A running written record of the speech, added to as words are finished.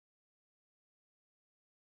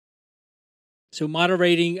So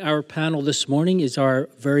moderating our panel this morning is our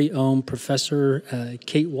very own Professor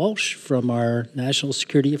Kate Walsh from our National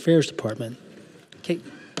Security Affairs Department. Kate.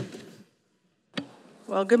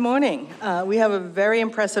 Well, good morning. We have a very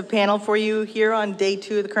impressive panel for you here on day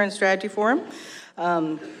 2 of the Current Strategy Forum.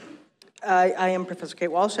 I am Professor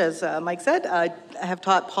Kate Walsh, as Mike said. I have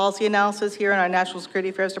taught policy analysis here in our National Security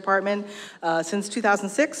Affairs Department since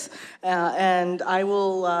 2006, and I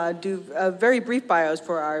will do very brief bios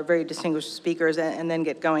for our very distinguished speakers and then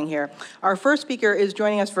get going here. Our first speaker is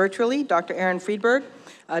joining us virtually, Dr. Aaron Friedberg.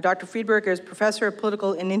 Dr. Friedberg is Professor of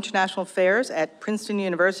Political and International Affairs at Princeton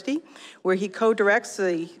University, where he co-directs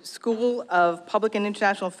the School of Public and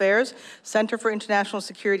International Affairs Center for International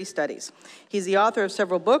Security Studies. He's the author of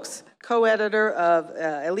several books, co-editor of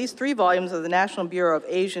at least 3 volumes of the National Bureau of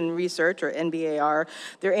Asian Research, or NBAR,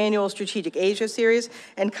 their annual Strategic Asia series,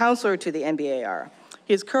 and counselor to the NBAR.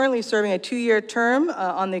 He is currently serving a 2-year term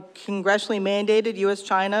on the congressionally mandated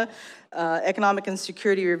U.S.-China Economic and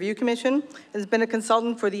Security Review Commission, has been a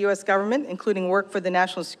consultant for the U.S. government, including work for the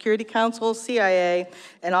National Security Council, CIA,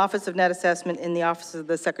 and Office of Net Assessment in the Office of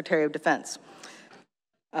the Secretary of Defense.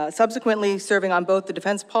 Subsequently serving on both the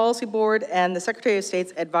Defense Policy Board and the Secretary of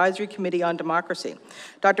State's Advisory Committee on Democracy.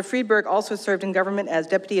 Dr. Friedberg also served in government as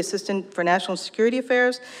Deputy Assistant for National Security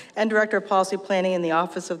Affairs and Director of Policy Planning in the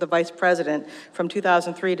Office of the Vice President from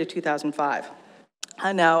 2003 to 2005.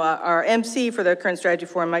 Now, our MC for the Current Strategy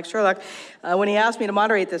Forum, Mike Sherlock, when he asked me to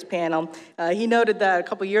moderate this panel, he noted that a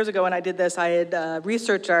couple years ago when I did this, I had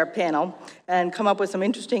researched our panel and come up with some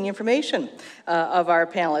interesting information of our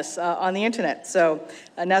panelists on the internet. So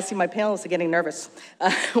now see my panelists are getting nervous.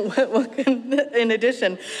 In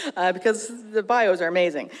addition, because the bios are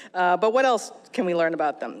amazing. But what else can we learn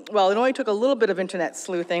about them? Well, it only took a little bit of internet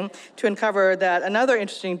sleuthing to uncover that another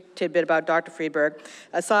interesting tidbit about Dr. Friedberg,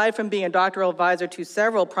 aside from being a doctoral advisor to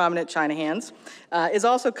several prominent China hands, is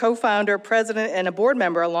also co-founder, president, and a board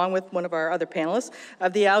member, along with one of our other panelists,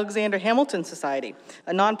 of the Alexander Hamilton Society,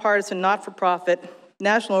 a nonpartisan, not-for-profit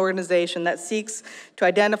national organization that seeks to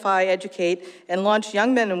identify, educate, and launch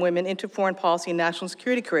young men and women into foreign policy and national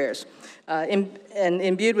security careers, and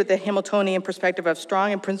imbued with the Hamiltonian perspective of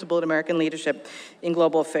strong and principled American leadership in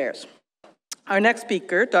global affairs. Our next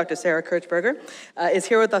speaker, Dr. Sarah Kirchberger, is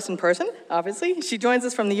here with us in person, obviously. She joins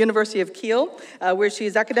us from the University of Kiel, where she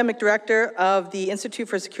is academic director of the Institute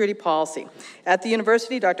for Security Policy. At the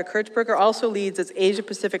university, Dr. Kirchberger also leads its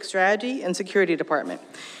Asia-Pacific Strategy and Security Department.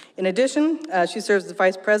 In addition, she serves as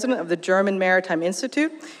vice president of the German Maritime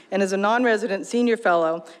Institute and is a non-resident senior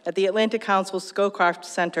fellow at the Atlantic Council's Statecraft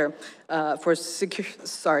Center for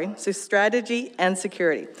Strategy and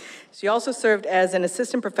Security. She also served as an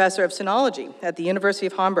assistant professor of sinology at the University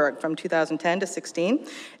of Hamburg from 2010 to 16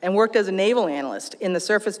 and worked as a naval analyst in the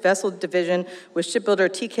surface vessel division with shipbuilder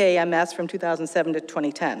TKMS from 2007 to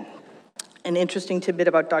 2010. An interesting tidbit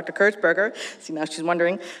about Dr. Kirchberger, see now she's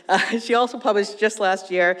wondering, she also published just last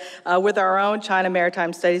year with our own China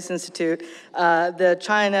Maritime Studies Institute, the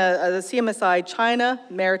CMSI China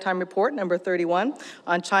Maritime Report number 31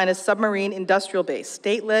 on China's submarine industrial base,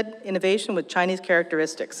 state-led innovation with Chinese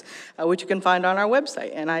characteristics, which you can find on our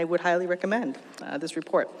website, and I would highly recommend this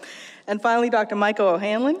report. And finally, Dr. Michael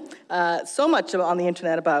O'Hanlon, so much on the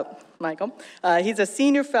internet about Michael. He's a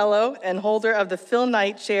senior fellow and holder of the Phil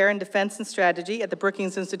Knight Chair in Defense and Strategy at the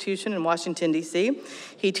Brookings Institution in Washington, D.C.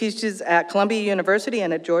 He teaches at Columbia University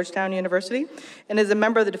and at Georgetown University and is a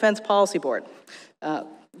member of the Defense Policy Board.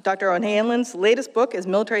 Dr. O'Hanlon's latest book is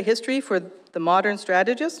Military History for the Modern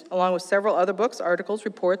Strategist, along with several other books, articles,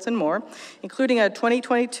 reports, and more, including a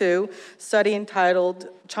 2022 study entitled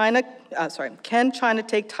Can China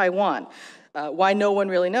Take Taiwan? Why No One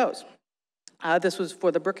Really Knows. This was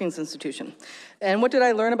for the Brookings Institution. And what did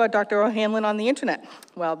I learn about Dr. O'Hanlon on the internet?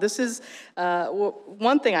 Well, this is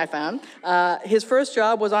one thing I found. His first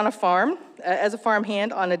job was on a farm, as a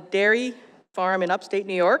farmhand on a dairy farm in upstate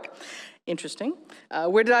New York. Interesting.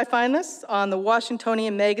 Where did I find this? On the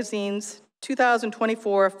Washingtonian Magazine's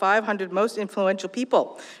 2024 500 Most Influential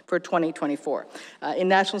People for 2024 in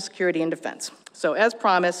National Security and Defense. So as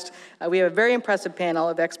promised, we have a very impressive panel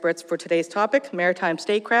of experts for today's topic, Maritime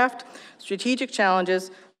Statecraft, Strategic Challenges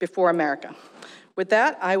Before America. With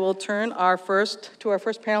that, I will turn to our first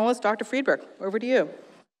panelist, Dr. Friedberg. Over to you.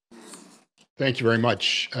 Thank you very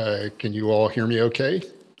much. Can you all hear me okay?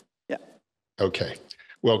 Yeah. Okay.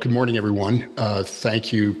 Well, good morning, everyone.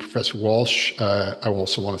 Thank you, Professor Walsh. I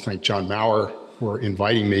also want to thank John Maurer for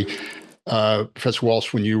inviting me. Professor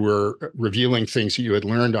Walsh, when you were revealing things that you had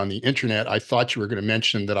learned on the internet, I thought you were going to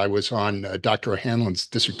mention that I was on Dr. O'Hanlon's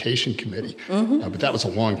dissertation committee, but that was a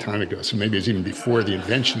long time ago, so maybe it was even before the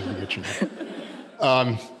invention of the internet.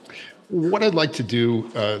 What I'd like to do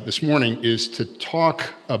this morning is to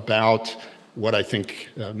talk about what I think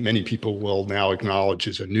many people will now acknowledge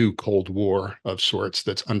is a new Cold War of sorts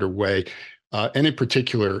that's underway, and in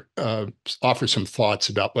particular, offer some thoughts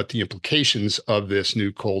about what the implications of this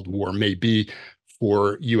new Cold War may be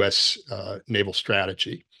for U.S. Naval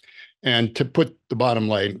strategy. And to put the bottom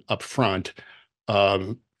line up front,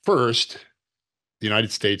 first, the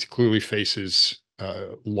United States clearly faces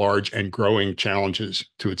large and growing challenges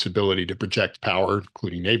to its ability to project power,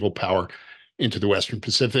 including naval power, into the Western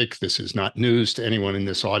Pacific. This is not news to anyone in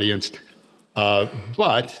this audience.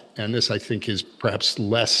 But, and this I think is perhaps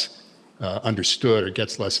less understood or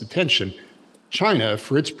gets less attention, China,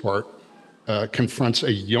 for its part, confronts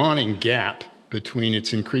a yawning gap between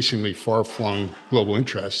its increasingly far-flung global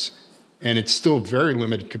interests and its still very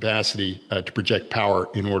limited capacity to project power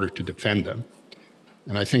in order to defend them.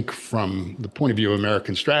 And I think from the point of view of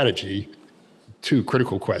American strategy, two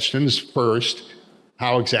critical questions. First,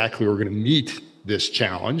 how exactly we're going to meet this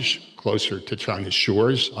challenge closer to China's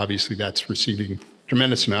shores. Obviously, that's receiving a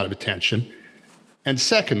tremendous amount of attention. And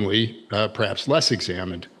secondly, perhaps less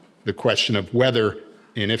examined, the question of whether,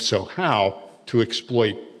 and if so, how, to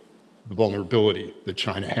exploit the vulnerability that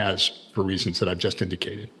China has for reasons that I've just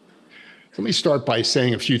indicated. Let me start by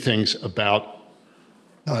saying a few things about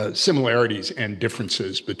similarities and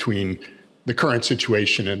differences between the current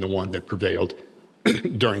situation and the one that prevailed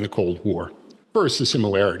during the Cold War. First, the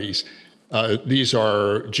similarities. These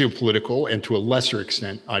are geopolitical and to a lesser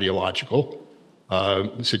extent ideological,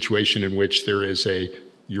 situation in which there is a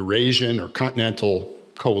Eurasian or continental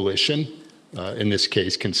coalition, in this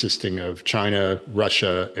case consisting of China,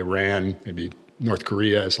 Russia, Iran, maybe North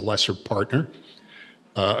Korea as a lesser partner,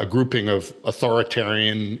 a grouping of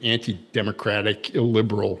authoritarian, anti-democratic,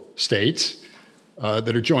 illiberal states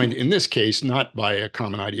that are joined, in this case, not by a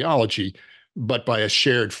common ideology, but by a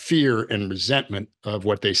shared fear and resentment of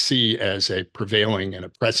what they see as a prevailing and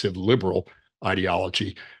oppressive liberal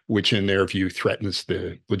ideology, which in their view threatens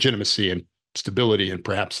the legitimacy and stability and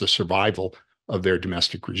perhaps the survival of their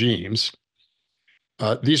domestic regimes.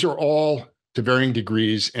 These are all, to varying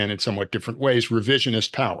degrees and in somewhat different ways,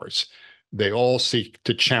 revisionist powers. They all seek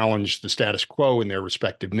to challenge the status quo in their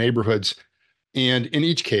respective neighborhoods. And in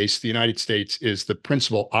each case, the United States is the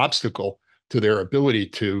principal obstacle to their ability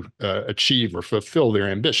to achieve or fulfill their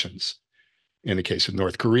ambitions. In the case of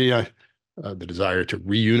North Korea, the desire to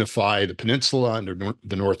reunify the peninsula under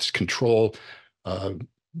the North's control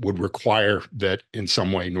would require that in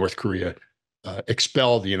some way North Korea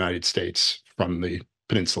expel the United States from the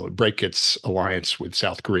peninsula, break its alliance with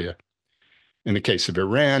South Korea. In the case of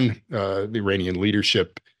Iran, the Iranian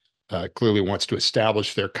leadership clearly wants to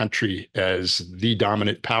establish their country as the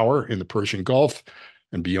dominant power in the Persian Gulf,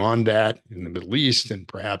 and beyond that, in the Middle East, and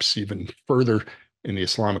perhaps even further in the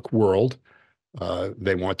Islamic world.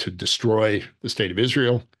 They want to destroy the state of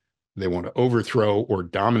Israel. They want to overthrow or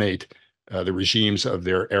dominate the regimes of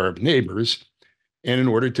their Arab neighbors. And in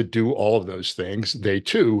order to do all of those things, they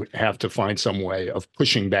too have to find some way of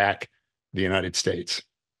pushing back the United States.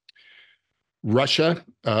 Russia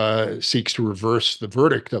seeks to reverse the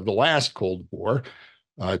verdict of the last Cold War,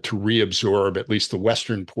 to reabsorb at least the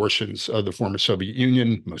western portions of the former Soviet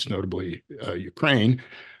Union, most notably Ukraine,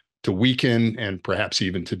 to weaken and perhaps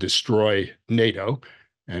even to destroy NATO.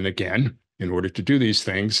 And again, in order to do these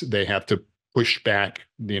things, they have to push back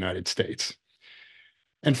the United States.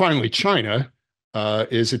 And finally, China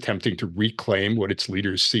is attempting to reclaim what its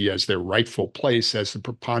leaders see as their rightful place as the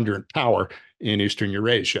preponderant power in Eastern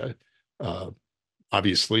Eurasia.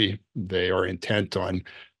 Obviously, they are intent on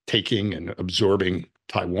taking and absorbing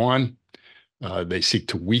Taiwan. They seek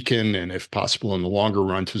to weaken and, if possible, in the longer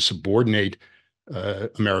run, to subordinate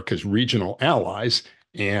America's regional allies.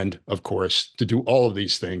 And, of course, to do all of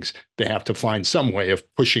these things, they have to find some way of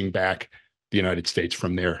pushing back the United States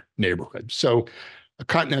from their neighborhood. So a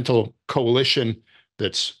continental coalition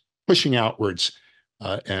that's pushing outwards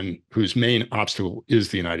and whose main obstacle is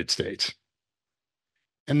the United States.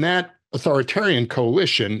 And that authoritarian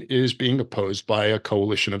coalition is being opposed by a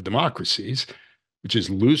coalition of democracies, which is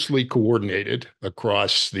loosely coordinated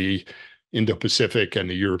across the Indo-Pacific and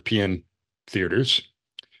the European theaters.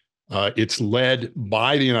 It's led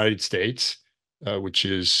by the United States, which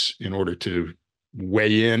is, in order to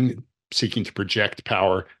weigh in, seeking to project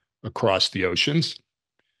power across the oceans.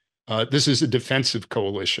 This is a defensive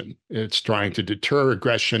coalition. It's trying to deter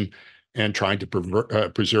aggression and trying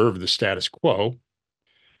to preserve the status quo.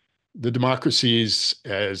 The democracies,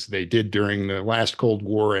 as they did during the last Cold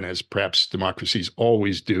War, and as perhaps democracies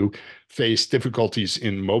always do, face difficulties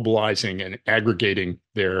in mobilizing and aggregating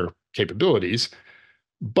their capabilities.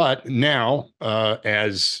 But now,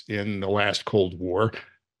 as in the last Cold War,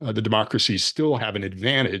 the democracies still have an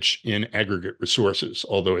advantage in aggregate resources,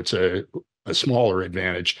 although it's a smaller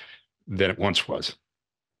advantage than it once was.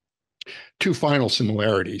 Two final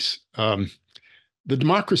similarities. The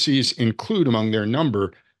democracies include among their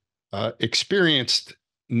number experienced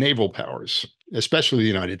naval powers, especially the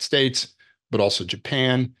United States, but also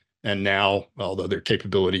Japan. And now, although their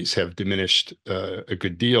capabilities have diminished a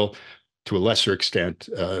good deal, to a lesser extent,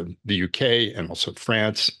 the UK and also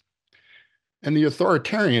France. And the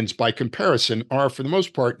authoritarians, by comparison, are for the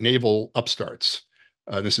most part naval upstarts.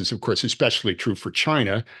 This is, of course, especially true for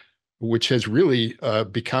China, which has really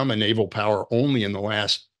become a naval power only in the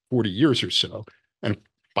last 40 years or so. And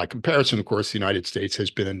by comparison, of course, the United States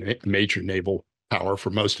has been a major naval power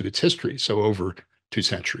for most of its history, so over 2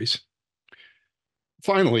 centuries.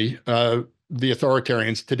 Finally, the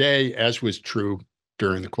authoritarians today, as was true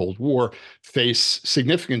during the Cold War, face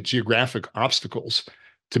significant geographic obstacles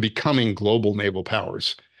to becoming global naval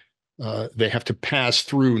powers. They have to pass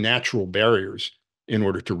through natural barriers in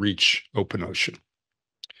order to reach open ocean.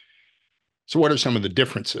 So what are some of the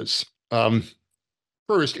differences?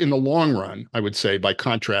 First, in the long run, I would say, by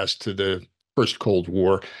contrast to the first Cold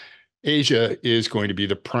War, Asia is going to be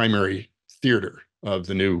the primary theater of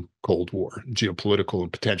the new Cold War, geopolitical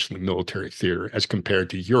and potentially military theater, as compared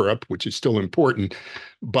to Europe, which is still important,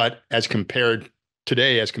 but as compared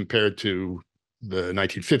today, as compared to the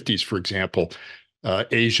 1950s, for example,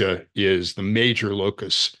 Asia is the major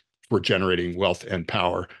locus for generating wealth and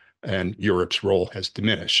power, and Europe's role has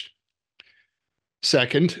diminished.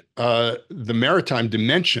 Second, the maritime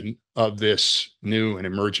dimension of this new and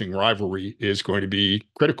emerging rivalry is going to be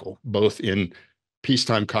critical, both in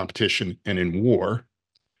peacetime competition and in war.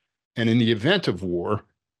 And in the event of war,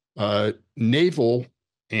 naval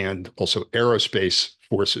and also aerospace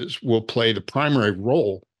forces will play the primary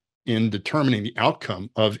role in determining the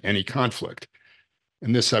outcome of any conflict.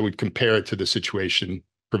 And this I would compare it to the situation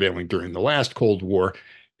prevailing during the last Cold War,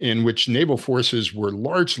 in which naval forces were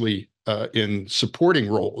largely in supporting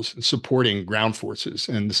roles, supporting ground forces.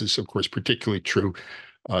 And this is, of course, particularly true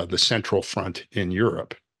the Central Front in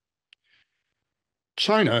Europe.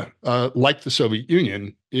 China, like the Soviet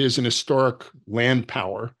Union, is an historic land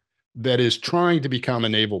power that is trying to become a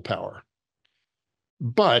naval power.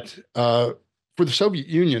 But for the Soviet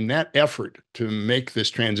Union, that effort to make this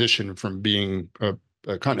transition from being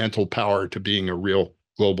a continental power to being a real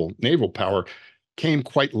global naval power came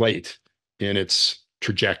quite late in its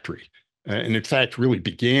trajectory. And in fact, really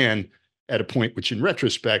began at a point which, in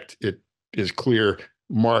retrospect, it is clear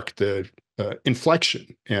marked the inflection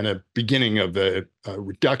and a beginning of a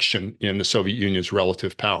reduction in the Soviet Union's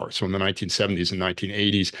relative power. So in the 1970s and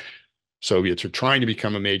 1980s, Soviets are trying to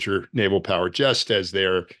become a major naval power just as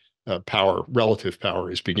their relative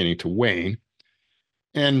power is beginning to wane.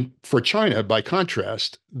 And for China, by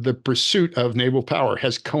contrast, the pursuit of naval power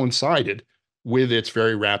has coincided with its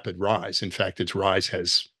very rapid rise. In fact, its rise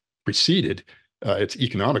has preceded, its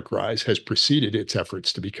economic rise has preceded its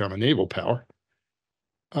efforts to become a naval power.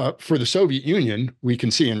 For the Soviet Union, we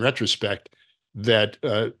can see in retrospect that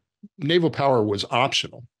naval power was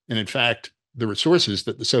optional. And in fact, the resources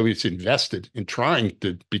that the Soviets invested in trying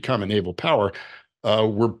to become a naval power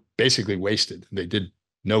were basically wasted. They did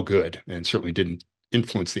no good and certainly didn't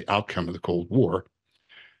influence the outcome of the Cold War.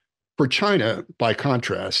 For China, by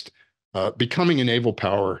contrast, becoming a naval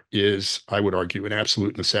power is, I would argue, an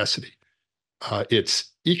absolute necessity.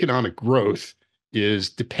 Its economic growth is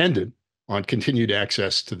dependent on continued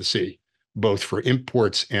access to the sea, both for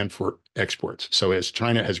imports and for exports. So as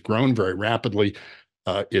China has grown very rapidly,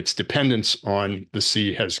 its dependence on the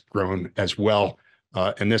sea has grown as well.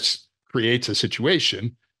 And this creates a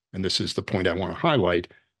situation, and this is the point I want to highlight,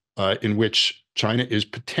 in which China is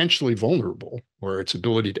potentially vulnerable, or its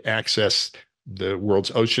ability to access the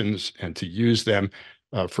world's oceans and to use them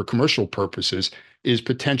for commercial purposes is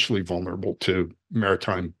potentially vulnerable to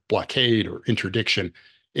maritime blockade or interdiction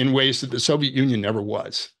in ways that the Soviet Union never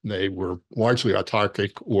was. They were largely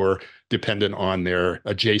autarkic or dependent on their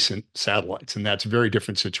adjacent satellites. And that's a very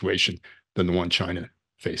different situation than the one China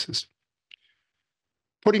faces.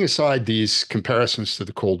 Putting aside these comparisons to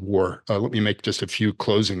the Cold War, let me make just a few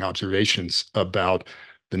closing observations about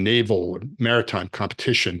the naval or maritime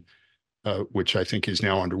competition, which I think is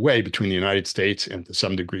now underway between the United States and to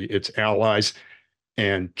some degree its allies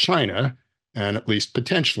and China, and at least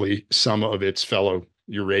potentially some of its fellow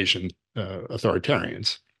Eurasian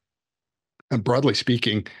authoritarians. And broadly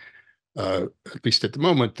speaking, at least at the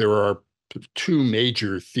moment, there are two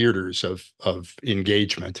major theaters of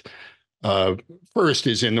engagement. First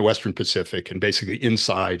is in the Western Pacific and basically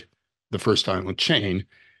inside the first island chain.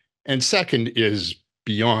 And second is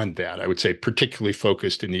beyond that, I would say particularly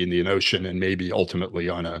focused in the Indian Ocean and maybe ultimately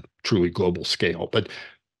on a truly global scale. But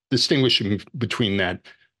distinguishing between that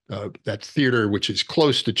theater, which is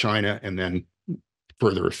close to China, and then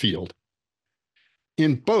further afield.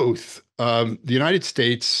 In both, the United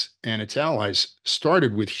States and its allies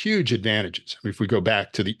started with huge advantages. If we go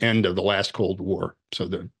back to the end of the last Cold War, so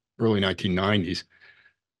the early 1990s,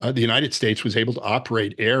 the United States was able to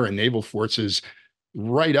operate air and naval forces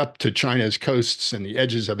right up to China's coasts and the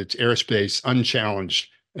edges of its airspace, unchallenged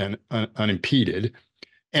and unimpeded.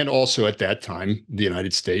 And also at that time, the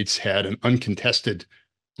United States had an uncontested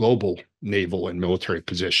global naval and military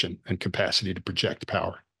position and capacity to project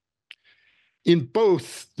power. In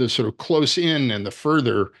both the sort of close in and the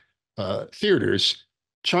further theaters,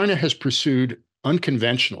 China has pursued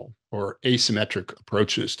unconventional or asymmetric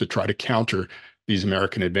approaches to try to counter these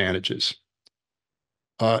American advantages.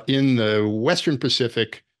 In the Western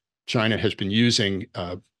Pacific, China has been using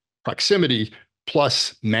proximity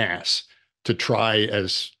plus mass to try,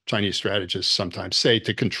 as Chinese strategists sometimes say,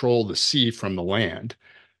 to control the sea from the land.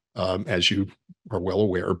 As you are well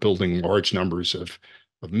aware, building large numbers of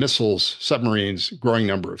missiles, submarines, growing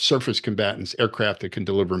number of surface combatants, aircraft that can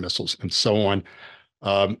deliver missiles, and so on.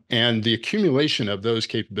 And the accumulation of those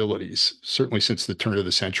capabilities, certainly since the turn of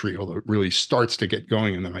the century, although it really starts to get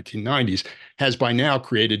going in the 1990s, has by now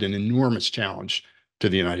created an enormous challenge to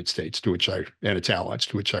the United States, and its allies,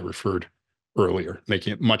 to which I referred earlier,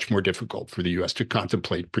 making it much more difficult for the U.S. to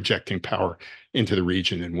contemplate projecting power into the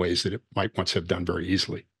region in ways that it might once have done very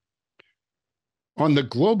easily. On the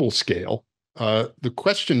global scale, the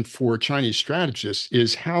question for Chinese strategists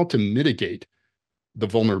is how to mitigate the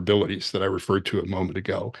vulnerabilities that I referred to a moment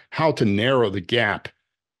ago, how to narrow the gap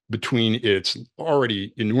between its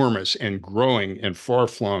already enormous and growing and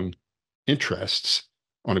far-flung interests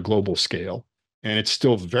on a global scale and its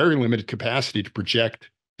still very limited capacity to project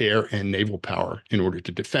air and naval power in order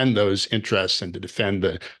to defend those interests and to defend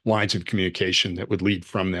the lines of communication that would lead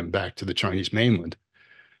from them back to the Chinese mainland.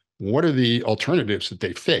 What are the alternatives that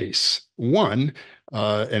they face? One,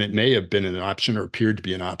 and it may have been an option or appeared to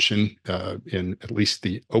be an option in at least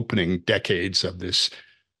the opening decades of this,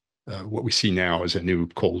 what we see now as a new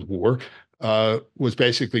Cold War, was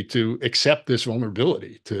basically to accept this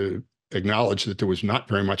vulnerability, to acknowledge that there was not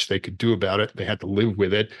very much they could do about it. They had to live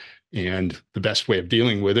with it. And the best way of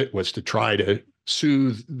dealing with it was to try to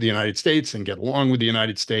soothe the United States and get along with the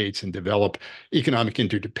United States and develop economic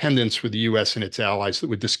interdependence with the U.S. and its allies that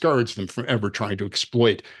would discourage them from ever trying to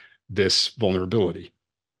exploit this vulnerability.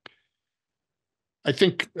 I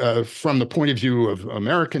think from the point of view of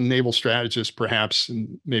American naval strategists, perhaps,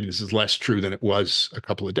 and maybe this is less true than it was a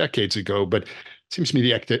couple of decades ago, but it seems to me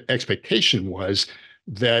the expectation was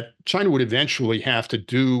that China would eventually have to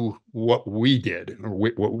do what we did or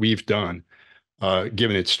what we've done,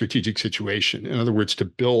 given its strategic situation. In other words, to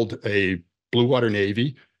build a blue water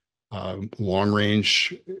navy,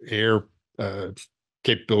 long-range air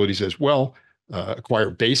capabilities as well, acquire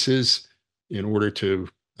bases in order to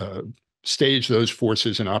stage those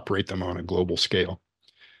forces and operate them on a global scale.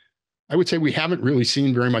 I would say we haven't really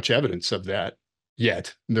seen very much evidence of that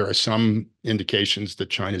yet. There are some indications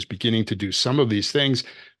that China is beginning to do some of these things,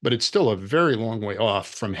 but it's still a very long way off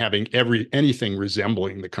from having anything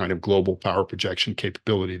resembling the kind of global power projection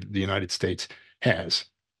capability that the United States has.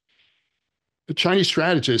 The Chinese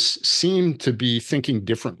strategists seem to be thinking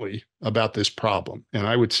differently about this problem, and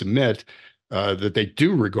I would submit that they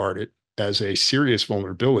do regard it as a serious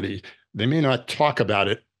vulnerability. They may not talk about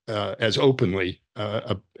it as openly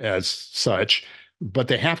as such, but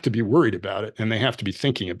they have to be worried about it and they have to be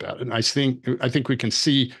thinking about it. And I think we can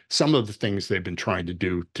see some of the things they've been trying to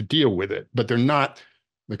do to deal with it, but they're not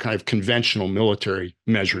the kind of conventional military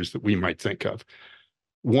measures that we might think of.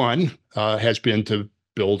 One has been to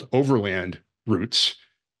build overland routes,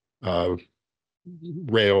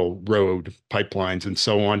 rail, road, pipelines, and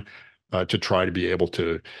so on, to try to be able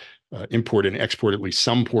to import and export at least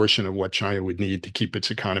some portion of what China would need to keep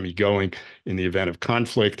its economy going in the event of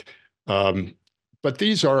conflict. But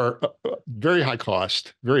these are very high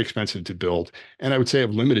cost, very expensive to build, and I would say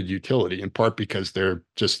of limited utility, in part because they're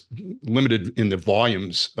just limited in the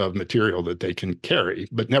volumes of material that they can carry.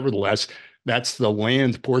 But nevertheless, that's the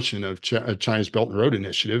land portion of China's Belt and Road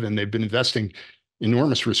Initiative, and they've been investing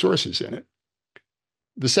enormous resources in it.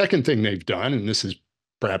 The second thing they've done, and this is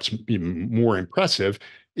perhaps even more impressive,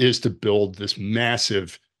 is to build this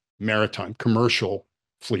massive maritime commercial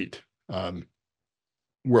fleet.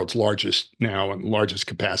 World's largest now and largest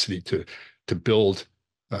capacity to build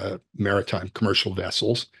maritime commercial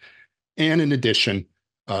vessels. And in addition,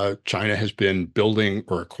 China has been building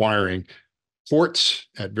or acquiring ports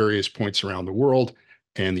at various points around the world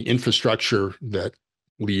and the infrastructure that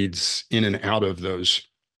leads in and out of those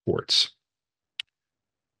ports.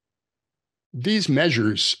 These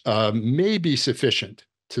measures may be sufficient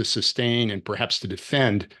to sustain and perhaps to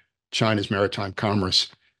defend China's maritime commerce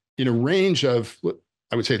in a range of,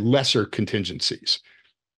 I would say, lesser contingencies.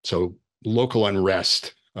 So local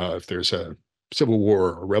unrest, if there's a civil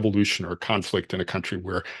war or revolution or conflict in a country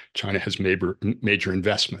where China has major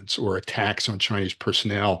investments, or attacks on Chinese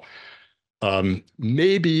personnel,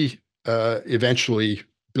 maybe eventually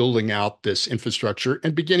building out this infrastructure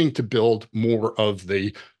and beginning to build more of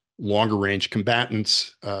the longer range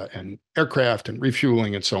combatants and aircraft and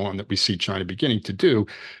refueling and so on that we see China beginning to do.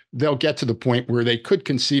 They'll get to the point where they could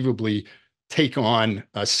conceivably take on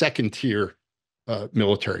a second tier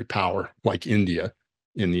military power like India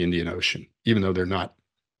in the Indian Ocean, even though they're not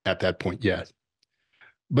at that point yet.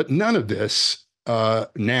 But none of this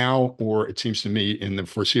now, or it seems to me in the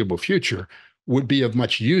foreseeable future, would be of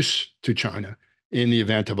much use to China in the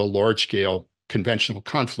event of a large-scale conventional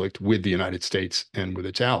conflict with the United States and with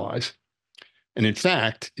its allies. And in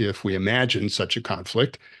fact, if we imagine such a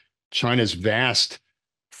conflict, China's vast,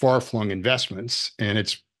 far-flung investments and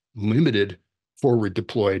its limited forward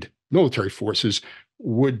deployed military forces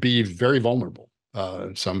would be very vulnerable.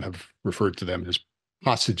 Some have referred to them as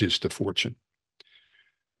hostages to fortune.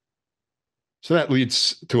 So that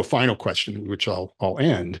leads to a final question, which I'll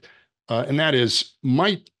end, and that is,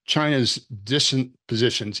 might China's distant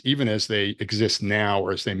positions, even as they exist now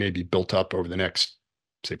or as they may be built up over the next,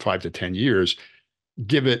 say, 5 to 10 years,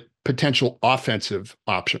 give it potential offensive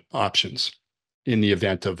options in the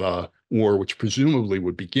event of a war which presumably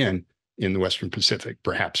would begin in the Western Pacific,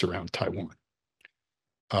 perhaps around Taiwan?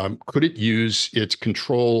 Could it use its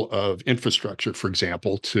control of infrastructure, for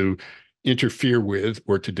example, to interfere with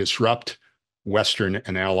or to disrupt Western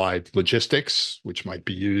and allied logistics, which might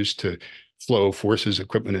be used to flow forces,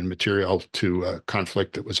 equipment, and material to a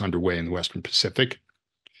conflict that was underway in the Western Pacific?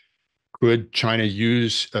 Could China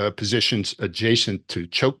use positions adjacent to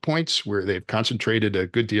choke points where they've concentrated a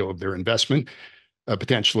good deal of their investment,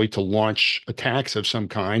 potentially to launch attacks of some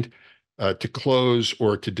kind, to close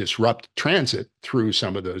or to disrupt transit through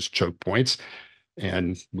some of those choke points?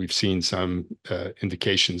 And we've seen some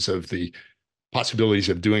indications of the possibilities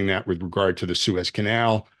of doing that with regard to the Suez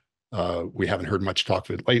Canal. We haven't heard much talk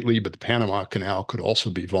of it lately, but the Panama Canal could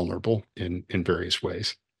also be vulnerable in various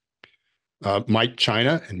ways. Might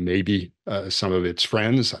China, and maybe some of its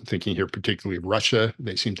friends, I'm thinking here particularly of Russia,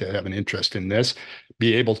 they seem to have an interest in this,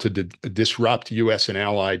 be able to disrupt U.S. and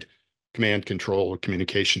allied command, control, or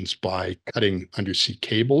communications by cutting undersea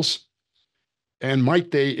cables? And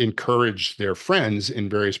might they encourage their friends in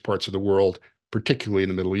various parts of the world, particularly in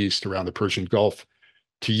the Middle East, around the Persian Gulf,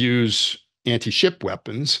 to use anti-ship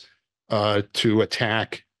weapons to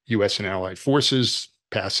attack U.S. and allied forces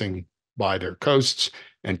passing by their coasts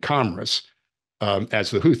and commerce,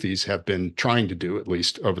 as the Houthis have been trying to do, at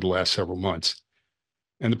least over the last several months?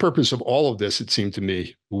 And the purpose of all of this, it seemed to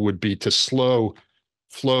me, would be to slow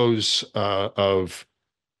flows of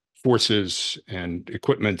forces and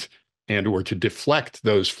equipment, and or to deflect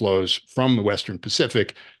those flows from the Western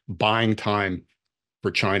Pacific, buying time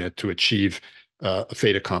for China to achieve a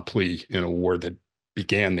fait accompli in a war that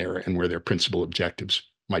began there and where their principal objectives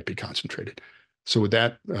might be concentrated. So with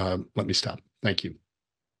that, let me stop. Thank you.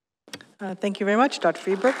 Thank you very much, Dr.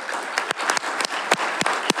 Friedberg.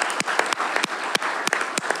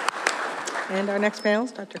 And our next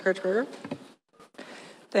panelist, Dr. Kirchberger.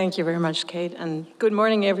 Thank you very much, Kate, and good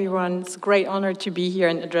morning, everyone. It's a great honor to be here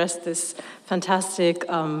and address this fantastic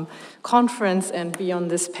conference and be on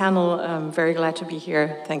this panel. I'm very glad to be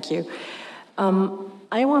here. Thank you.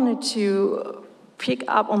 I wanted to pick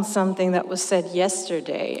up on something that was said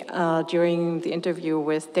yesterday during the interview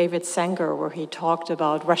with David Sanger, where he talked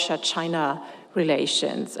about Russia-China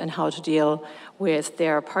relations and how to deal with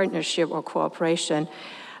their partnership or cooperation.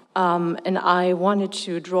 And I wanted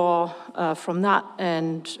to draw from that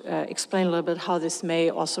and explain a little bit how this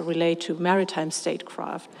may also relate to maritime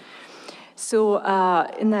statecraft. So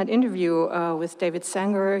in that interview with David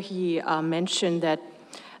Sanger, he mentioned that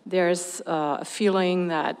there's a feeling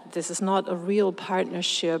that this is not a real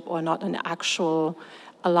partnership or not an actual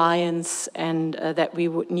alliance, and that we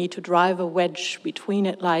would need to drive a wedge between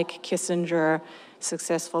it like Kissinger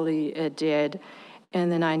successfully did in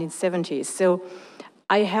the 1970s. So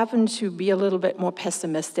I happen to be a little bit more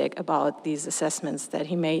pessimistic about these assessments that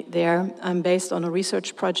he made there. Based on a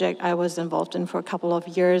research project I was involved in for a couple of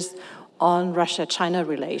years on Russia-China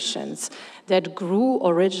relations that grew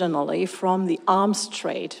originally from the arms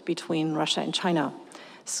trade between Russia and China.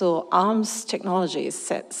 So arms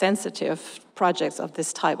technologies, sensitive projects of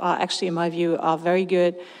this type are actually, in my view, a very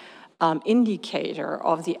good indicator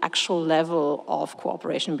of the actual level of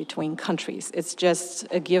cooperation between countries. It's just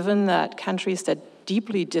a given that countries that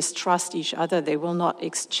deeply distrust each other, they will not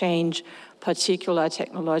exchange particular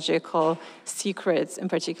technological secrets, in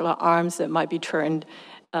particular arms that might be turned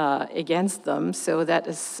against them. So that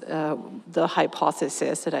is the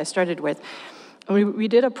hypothesis that I started with. We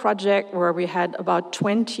did a project where we had about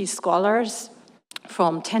 20 scholars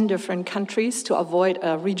from 10 different countries to avoid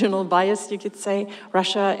a regional bias, you could say.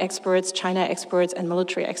 Russia experts, China experts, and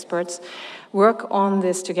military experts work on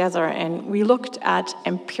this together. And we looked at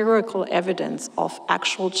empirical evidence of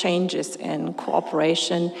actual changes in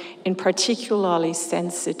cooperation in particularly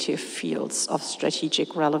sensitive fields of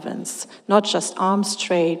strategic relevance, not just arms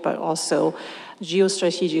trade, but also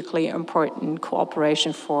geostrategically important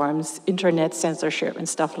cooperation forums, internet censorship, and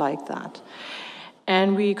stuff like that.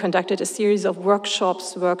 And we conducted a series of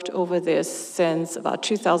workshops, worked over this since about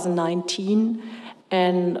 2019.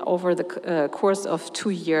 And over the course of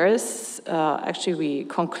 2 years, actually we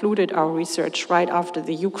concluded our research right after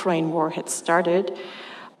the Ukraine war had started.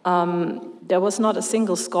 There was not a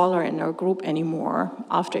single scholar in our group anymore,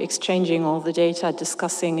 after exchanging all the data,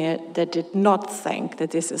 discussing it, that did not think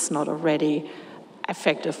that this is not already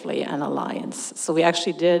effectively an alliance. So we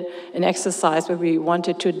actually did an exercise where we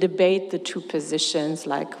wanted to debate the two positions,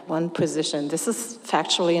 like one position, this is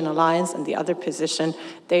factually an alliance, and the other position,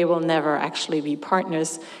 they will never actually be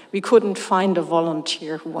partners. We couldn't find a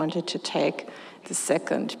volunteer who wanted to take the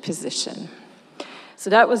second position. So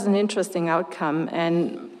that was an interesting outcome,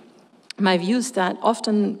 and my view is that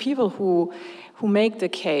often people who make the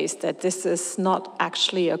case that this is not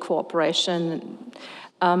actually a cooperation,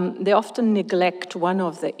 they often neglect one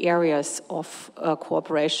of the areas of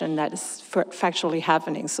cooperation that is factually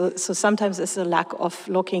happening. So sometimes it's a lack of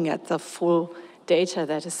looking at the full data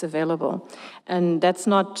that is available. And that's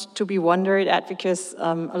not to be wondered at, because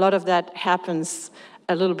a lot of that happens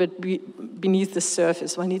a little bit beneath the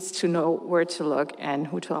surface. One needs to know where to look and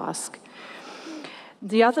who to ask.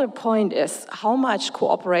 The other point is how much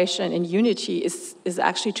cooperation and unity is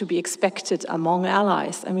actually to be expected among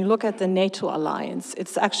allies. I mean, look at the NATO alliance.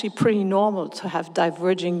 It's actually pretty normal to have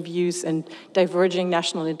diverging views and diverging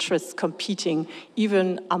national interests competing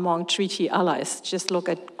even among treaty allies. Just look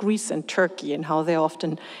at Greece and Turkey and how they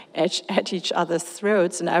often at each other's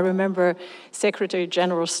throats. And I remember Secretary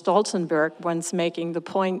General Stoltenberg once making the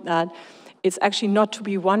point that it's actually not to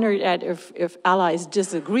be wondered at if allies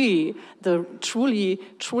disagree. The truly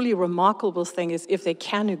remarkable thing is if they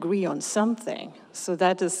can agree on something. So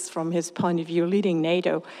that is, from his point of view, leading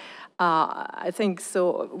NATO. I think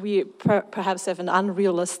so. We perhaps have an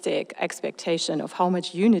unrealistic expectation of how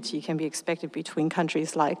much unity can be expected between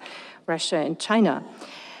countries like Russia and China.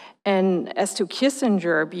 And as to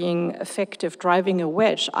Kissinger being effective driving a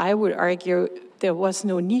wedge, I would argue there was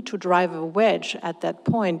no need to drive a wedge at that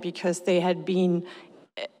point because they had been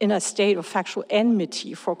in a state of factual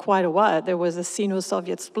enmity for quite a while. There was a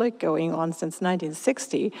Sino-Soviet split going on since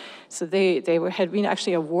 1960, so they had been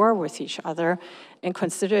actually at war with each other and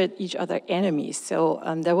considered each other enemies. So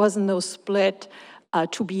there was no split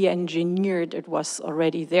to be engineered. It was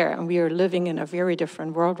already there, and we are living in a very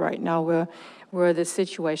different world right now where the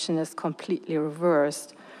situation is completely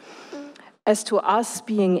reversed. As to us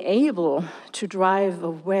being able to drive a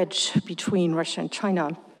wedge between Russia and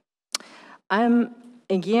China, I'm,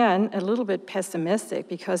 again, a little bit pessimistic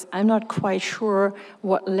because I'm not quite sure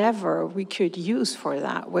what lever we could use for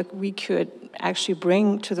that, what we could actually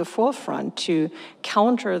bring to the forefront to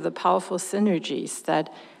counter the powerful synergies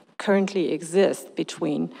that currently exist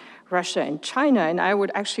between Russia and China. And I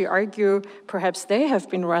would actually argue perhaps they have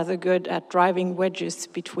been rather good at driving wedges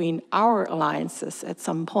between our alliances at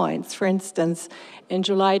some points. For instance, in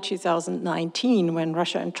July 2019, when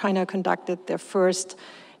Russia and China conducted their first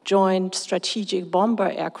joint strategic bomber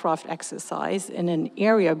aircraft exercise in an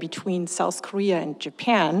area between South Korea and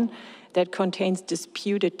Japan that contains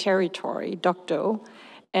disputed territory, Dokdo,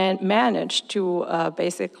 and managed to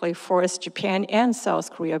basically force Japan and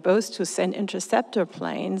South Korea both to send interceptor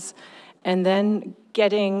planes and then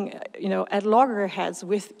getting, at loggerheads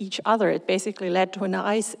with each other. It basically led to an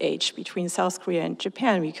ice age between South Korea and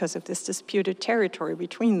Japan because of this disputed territory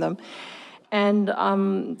between them. And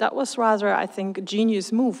that was rather, I think, a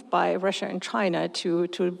genius move by Russia and China to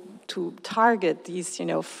target these,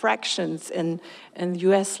 fractions in the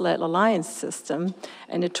US-led alliance system.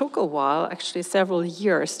 And it took a while, actually several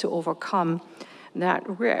years, to overcome that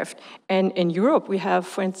rift. And in Europe, we have,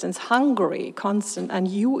 for instance, Hungary, an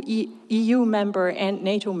EU member and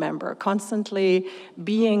NATO member, constantly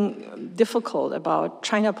being difficult about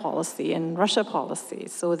China policy and Russia policy.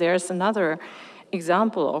 So there's another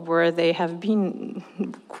example of where they have been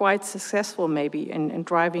quite successful, maybe, in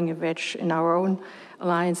driving a wedge in our own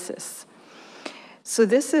alliances. So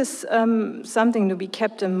this is something to be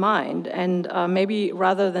kept in mind, and maybe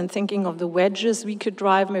rather than thinking of the wedges we could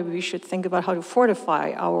drive, maybe we should think about how to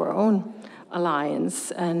fortify our own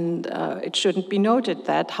alliance. And it shouldn't be noted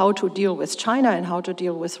that how to deal with China and how to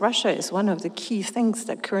deal with Russia is one of the key things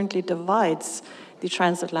that currently divides the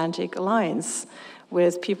transatlantic alliance,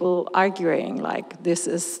 with people arguing like this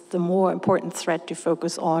is the more important threat to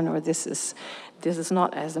focus on, or this is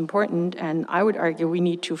not as important. And I would argue we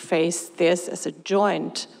need to face this as a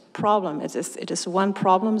joint problem. It is one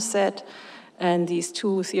problem set, and these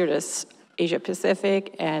two theaters,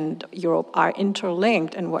 Asia-Pacific and Europe, are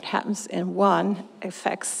interlinked, and what happens in one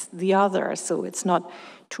affects the other, so it's not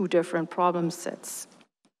two different problem sets.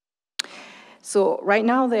 So right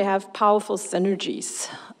now they have powerful synergies,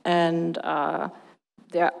 and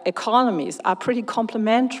their economies are pretty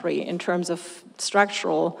complementary in terms of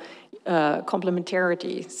structural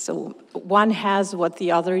complementarity. So one has what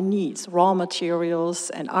the other needs. Raw materials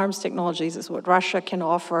and arms technologies is what Russia can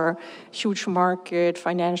offer. Huge market,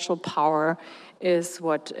 financial power is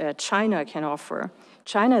what China can offer.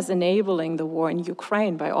 China is enabling the war in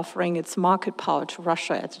Ukraine by offering its market power to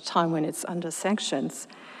Russia at a time when it's under sanctions.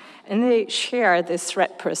 And they share this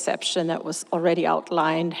threat perception that was already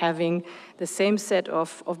outlined, having the same set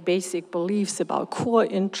of basic beliefs about core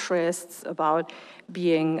interests, about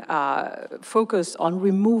being focused on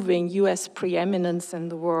removing US preeminence in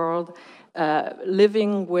the world,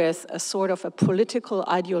 living with a sort of a political,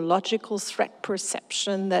 ideological threat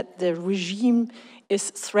perception that the regime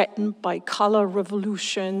is threatened by color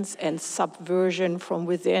revolutions and subversion from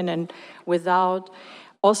within and without.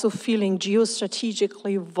 Also feeling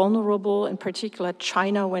geostrategically vulnerable, in particular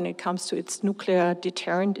China when it comes to its nuclear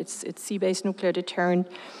deterrent, its sea-based nuclear deterrent.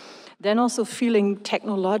 Then also feeling,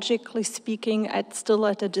 technologically speaking, still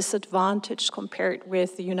at a disadvantage compared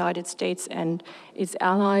with the United States and its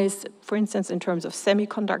allies, for instance, in terms of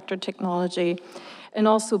semiconductor technology, and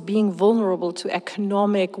also being vulnerable to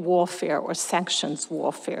economic warfare or sanctions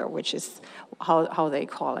warfare, which is how they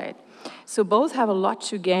call it. So both have a lot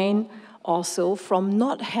to gain also from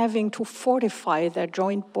not having to fortify their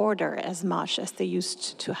joint border as much as they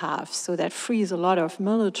used to have. So that frees a lot of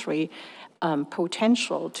military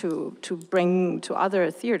potential to bring to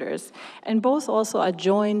other theaters. And both also are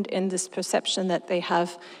joined in this perception that they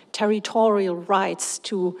have territorial rights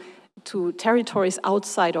to territories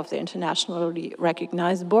outside of the internationally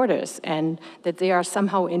recognized borders, and that they are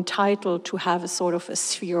somehow entitled to have a sort of a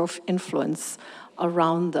sphere of influence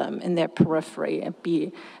around them in their periphery and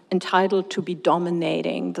be entitled to be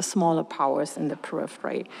dominating the smaller powers in the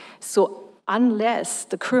periphery. So unless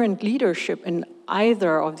the current leadership in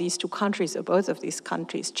either of these two countries or both of these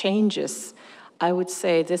countries changes, I would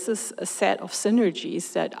say this is a set of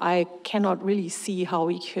synergies that I cannot really see how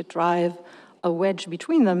we could drive a wedge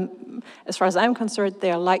between them. As far as I'm concerned,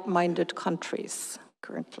 they are like-minded countries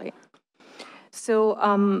currently. So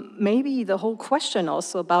maybe the whole question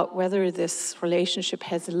also about whether this relationship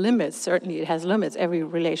has limits, certainly it has limits, every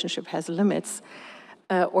relationship has limits,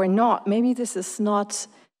 or not, maybe this is not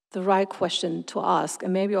the right question to ask,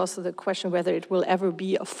 and maybe also the question whether it will ever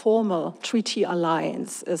be a formal treaty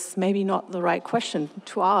alliance is maybe not the right question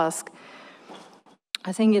to ask.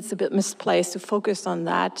 I think it's a bit misplaced to focus on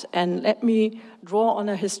that, and let me draw on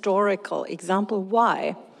a historical example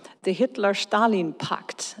why. The Hitler-Stalin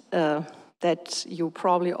Pact, that you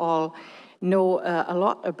probably all know a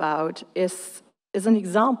lot about, is an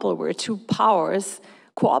example where two powers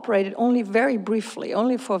cooperated only very briefly,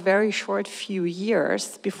 only for a very short few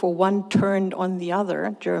years before one turned on the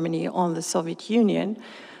other, Germany on the Soviet Union.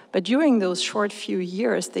 But during those short few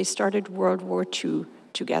years, they started World War II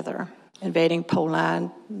together, invading Poland,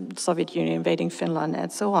 Soviet Union invading Finland,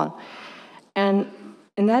 and so on. And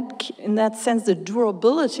in that sense, the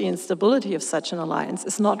durability and stability of such an alliance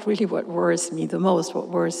is not really what worries me the most. What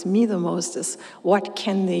worries me the most is what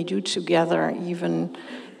can they do together, even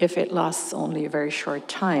if it lasts only a very short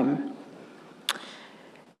time.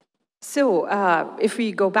 So if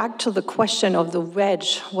we go back to the question of the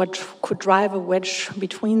wedge, what could drive a wedge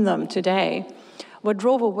between them today? What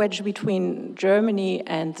drove a wedge between Germany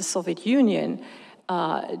and the Soviet Union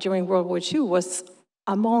during World War II was,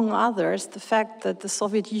 among others, the fact that the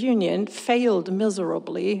Soviet Union failed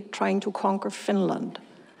miserably trying to conquer Finland.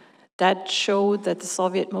 That showed that the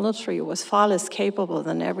Soviet military was far less capable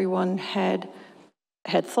than everyone had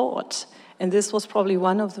had thought. And this was probably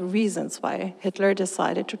one of the reasons why Hitler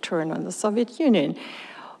decided to turn on the Soviet Union.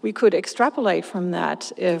 We could extrapolate from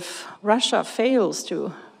that. If Russia fails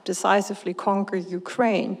to decisively conquer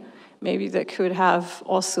Ukraine, maybe that could have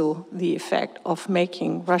also the effect of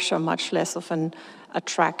making Russia much less of an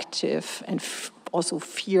attractive and also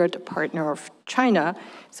feared partner of China.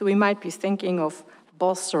 So we might be thinking of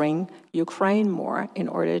bolstering Ukraine more in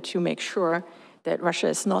order to make sure that Russia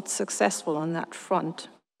is not successful on that front.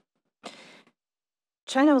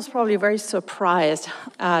 China was probably very surprised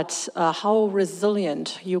at how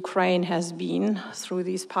resilient Ukraine has been through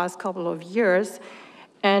these past couple of years,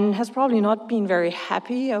 and has probably not been very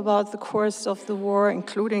happy about the course of the war,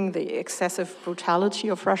 including the excessive brutality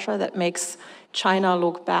of Russia that makes China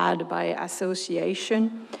look bad by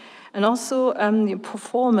association. And also the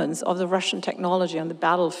performance of the Russian technology on the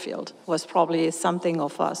battlefield was probably something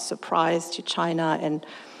of a surprise to China, and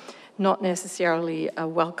not necessarily a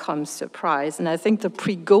welcome surprise. And I think the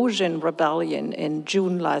Prigozhin rebellion in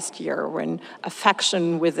June last year, when a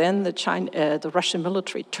faction within the Russian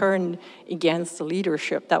military turned against the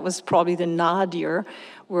leadership, that was probably the nadir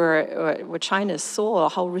where China saw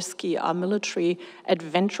how risky a military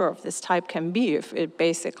adventure of this type can be if it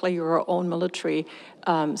basically your own military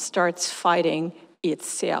starts fighting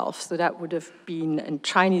itself. So that would have been, in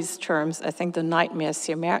Chinese terms, I think the nightmare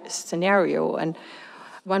scenario. And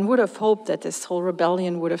one would have hoped that this whole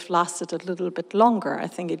rebellion would have lasted a little bit longer. I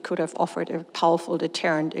think it could have offered a powerful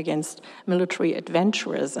deterrent against military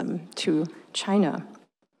adventurism to China.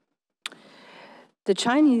 The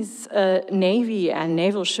Chinese Navy and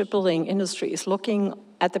naval shipbuilding industry is looking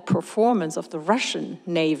at the performance of the Russian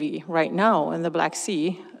Navy right now in the Black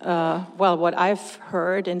Sea. Well, what I've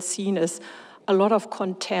heard and seen is a lot of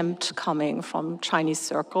contempt coming from Chinese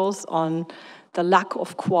circles on the lack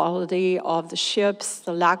of quality of the ships,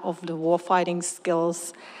 the lack of the warfighting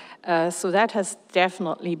skills. So that has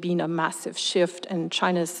definitely been a massive shift in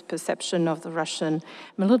China's perception of the Russian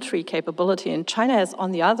military capability. And China has,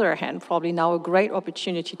 on the other hand, probably now a great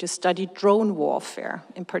opportunity to study drone warfare,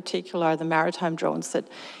 in particular the maritime drones that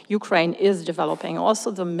Ukraine is developing,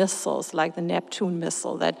 also the missiles like the Neptune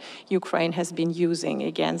missile that Ukraine has been using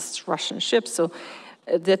against Russian ships. So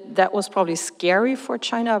that was probably scary for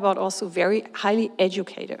China, but also very highly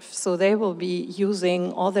educative. So they will be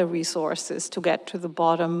using all their resources to get to the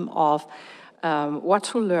bottom of what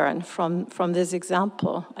to learn from this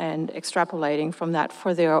example and extrapolating from that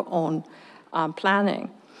for their own planning.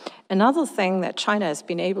 Another thing that China has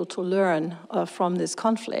been able to learn from this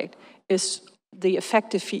conflict is the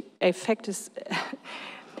efficacy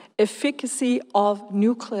of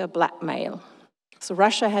nuclear blackmail. So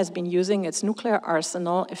Russia has been using its nuclear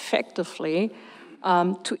arsenal effectively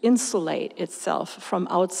to insulate itself from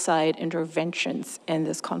outside interventions in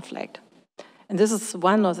this conflict. And this is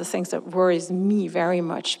one of the things that worries me very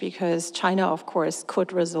much, because China, of course,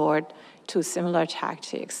 could resort to similar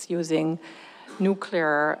tactics, using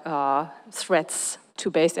nuclear threats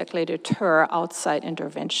to basically deter outside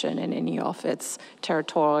intervention in any of its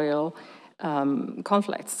territorial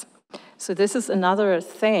conflicts. So this is another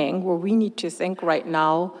thing where we need to think right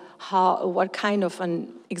now, what kind of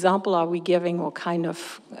an example are we giving, what kind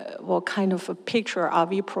of a picture are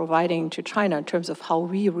we providing to China in terms of how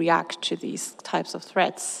we react to these types of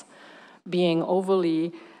threats. Being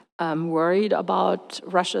overly worried about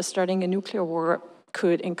Russia starting a nuclear war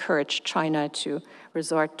could encourage China to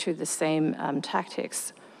resort to the same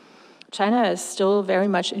tactics. China is still very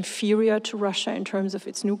much inferior to Russia in terms of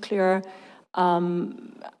its nuclear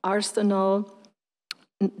arsenal,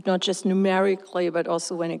 not just numerically, but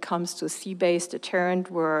also when it comes to sea-based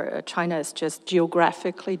deterrent, where China is just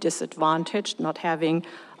geographically disadvantaged, not having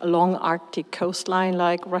a long Arctic coastline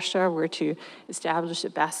like Russia, where to establish a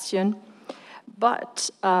bastion. But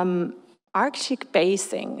Arctic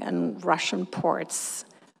basing and Russian ports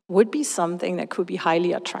would be something that could be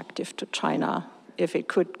highly attractive to China if it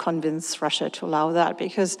could convince Russia to allow that,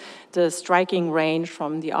 because the striking range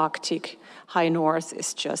from the Arctic high north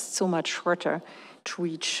is just so much shorter to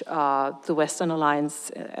reach the Western Alliance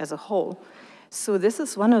as a whole. So this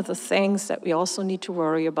is one of the things that we also need to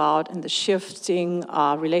worry about in the shifting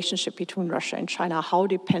relationship between Russia and China. How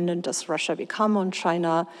dependent does Russia become on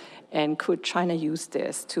China, and could China use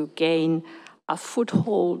this to gain a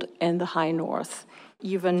foothold in the high north,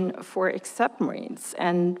 even for its submarines?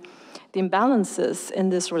 And the imbalances in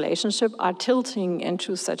this relationship are tilting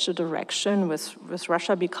into such a direction, with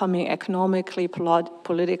Russia becoming economically,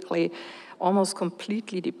 politically, almost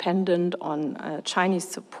completely dependent on Chinese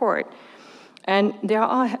support. And there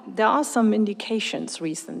are some indications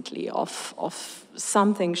recently of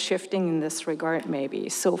something shifting in this regard, maybe.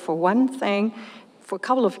 So for one thing, for a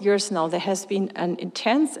couple of years now, there has been an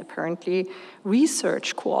intense, apparently,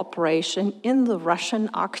 research cooperation in the Russian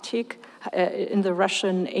Arctic, in the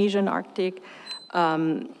Russian Asian Arctic,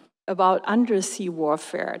 about undersea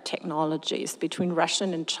warfare technologies between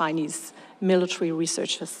Russian and Chinese military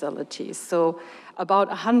research facilities. So about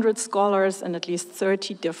 100 scholars and at least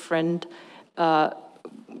 30 different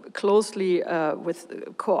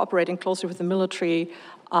cooperating closely with the military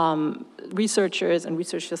researchers and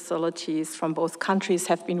research facilities from both countries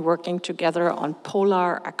have been working together on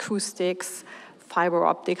polar acoustics, fiber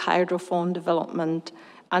optic hydrophone development,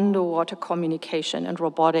 underwater communication, and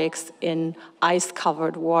robotics in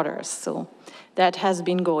ice-covered waters. So that has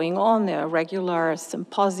been going on. There are regular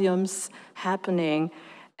symposiums happening,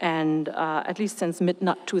 and at least since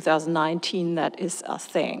mid-2019, that is a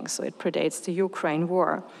thing. So it predates the Ukraine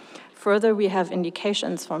war. Further, we have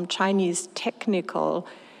indications from Chinese technical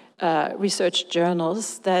research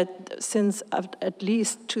journals that since at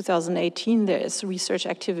least 2018, there is research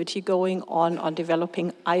activity going on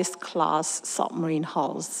developing ice-class submarine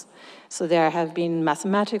hulls. So there have been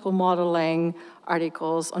mathematical modeling,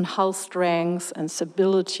 articles on hull strengths and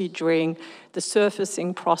stability during the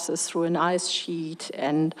surfacing process through an ice sheet,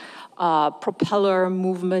 and propeller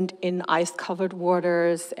movement in ice-covered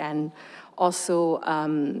waters, and also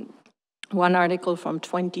one article from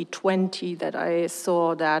 2020 that I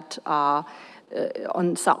saw that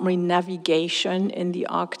on submarine navigation in the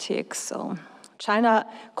Arctic. So China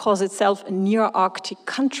calls itself a near-Arctic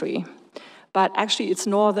country, but actually its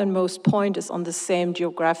northernmost point is on the same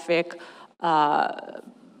geographic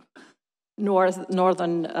northern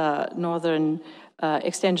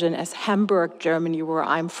extension as Hamburg, Germany, where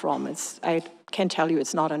I'm from. I can tell you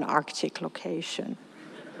it's not an Arctic location.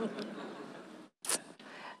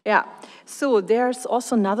 Yeah, so there's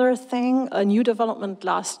also another thing, a new development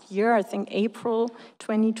last year, I think April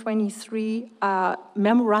 2023, a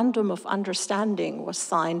memorandum of understanding was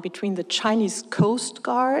signed between the Chinese Coast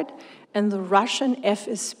Guard and the Russian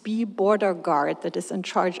FSB border guard that is in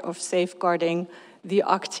charge of safeguarding the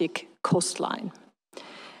Arctic coastline.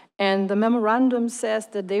 And the memorandum says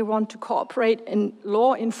that they want to cooperate in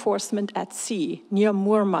law enforcement at sea, near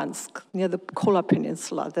Murmansk, near the Kola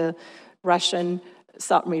Peninsula, the Russian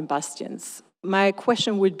submarine bastions. My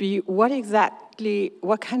question would be,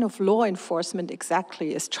 what kind of law enforcement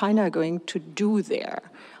exactly is China going to do there?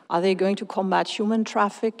 Are they going to combat human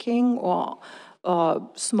trafficking or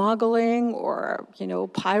smuggling or,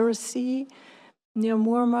 piracy near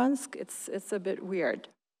Murmansk? It's a bit weird.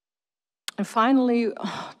 And finally,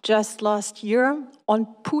 just last year, on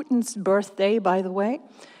Putin's birthday, by the way,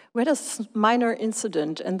 we had a minor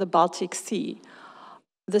incident in the Baltic Sea.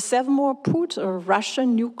 The Sevmor-Put, a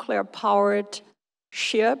Russian nuclear-powered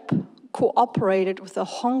ship, cooperated with a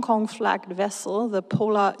Hong Kong-flagged vessel, the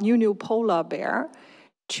New Polar Bear,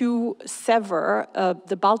 to sever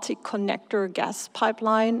the Baltic Connector gas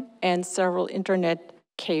pipeline and several internet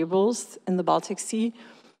cables in the Baltic Sea,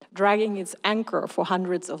 dragging its anchor for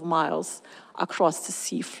hundreds of miles across the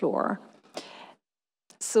seafloor.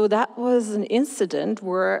 So that was an incident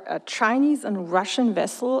where a Chinese and Russian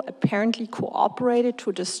vessel apparently cooperated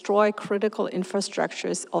to destroy critical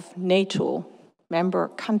infrastructures of NATO member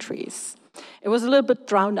countries. It was a little bit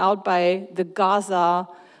drowned out by the Gaza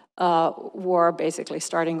war basically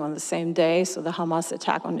starting on the same day, so the Hamas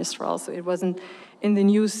attack on Israel. So it wasn't in the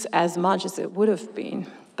news as much as it would have been.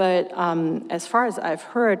 But as far as I've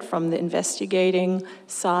heard from the investigating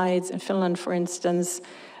sides in Finland, for instance,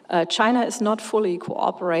 China is not fully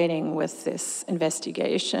cooperating with this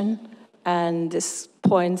investigation, and this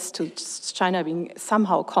points to China being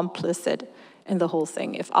somehow complicit in the whole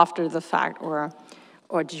thing, if after the fact or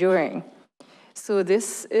during. So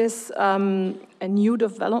this is a new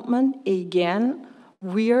development, again,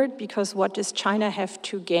 weird, because what does China have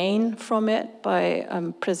to gain from it by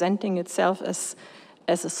presenting itself as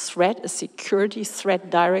a threat, a security threat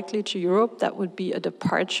directly to Europe? That would be a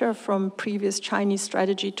departure from previous Chinese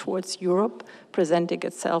strategy towards Europe, presenting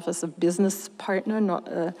itself as a business partner, not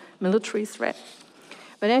a military threat.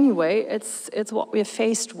 But anyway, it's what we're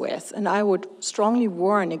faced with, and I would strongly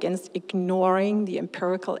warn against ignoring the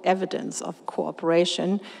empirical evidence of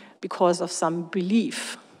cooperation because of some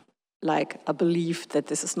belief, like a belief that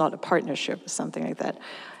this is not a partnership or something like that.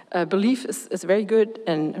 Belief is very good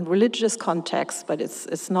in religious context, but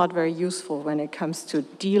it's not very useful when it comes to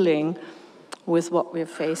dealing with what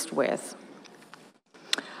we're faced with.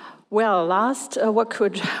 Well, last, what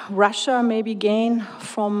could Russia maybe gain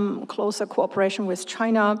from closer cooperation with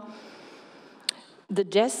China? The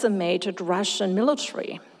decimated Russian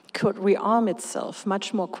military could rearm itself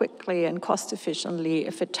much more quickly and cost efficiently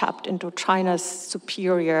if it tapped into China's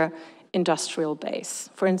superior industrial base.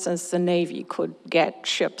 For instance, the Navy could get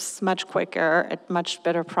ships much quicker at much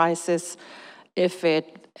better prices if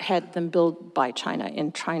it had them built by China,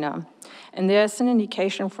 in China. And there's an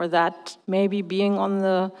indication for that maybe being on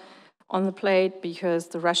the plate, because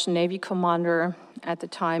the Russian Navy commander at the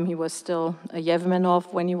time, he was still a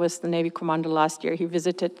Yevmenov when he was the Navy commander last year. He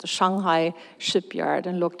visited the Shanghai shipyard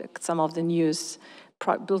and looked at some of the news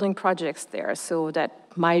building projects there. So that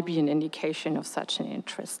might be an indication of such an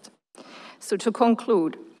interest. So to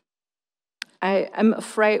conclude, I'm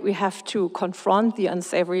afraid we have to confront the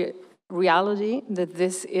unsavory reality that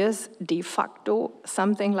this is de facto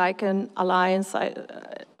something like an alliance,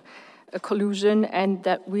 a collusion, and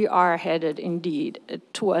that we are headed indeed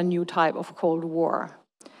to a new type of Cold War.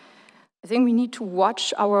 I think we need to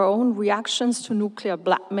watch our own reactions to nuclear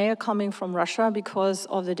blackmail coming from Russia, because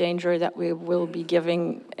of the danger that we will be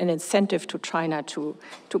giving an incentive to China to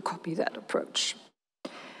copy that approach.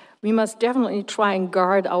 We must definitely try and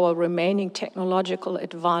guard our remaining technological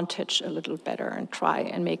advantage a little better and try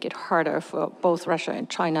and make it harder for both Russia and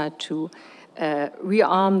China to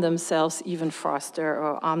rearm themselves even faster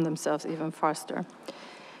or arm themselves even faster.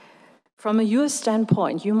 From a US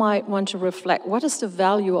standpoint, you might want to reflect, what is the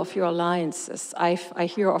value of your alliances? I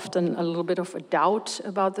hear often a little bit of a doubt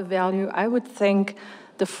about the value. I would think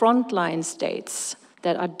the frontline states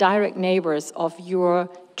that are direct neighbors of your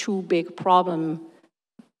two big problem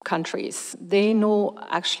countries, they know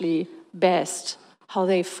actually best how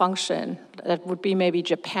they function. That would be maybe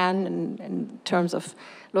Japan in terms of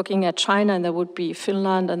looking at China, and there would be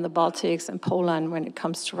Finland and the Baltics and Poland when it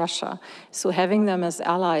comes to Russia. So having them as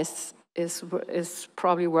allies is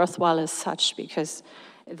probably worthwhile as such, because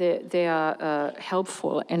they are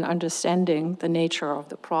helpful in understanding the nature of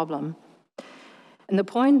the problem. And the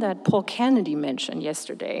point that Paul Kennedy mentioned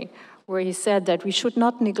yesterday, where he said that we should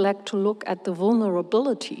not neglect to look at the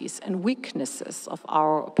vulnerabilities and weaknesses of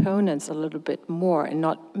our opponents a little bit more and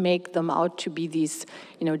not make them out to be these,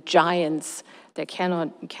 giants that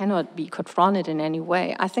cannot be confronted in any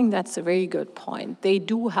way. I think that's a very good point. They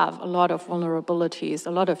do have a lot of vulnerabilities, a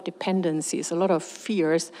lot of dependencies, a lot of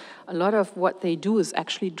fears. A lot of what they do is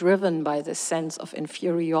actually driven by this sense of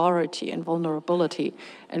inferiority and vulnerability.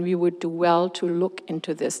 And we would do well to look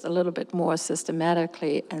into this a little bit more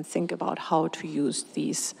systematically and think about how to use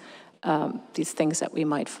these things that we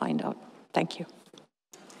might find out. Thank you.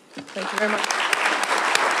 Thank you very much.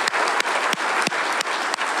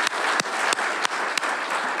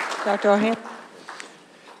 Dr. Ohan.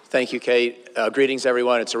 Thank you, Kate. Greetings,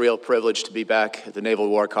 everyone. It's a real privilege to be back at the Naval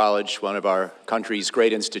War College, one of our country's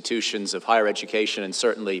great institutions of higher education and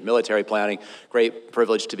certainly military planning. Great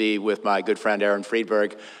privilege to be with my good friend, Aaron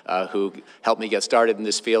Friedberg, who helped me get started in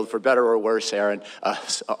this field, for better or worse, Aaron,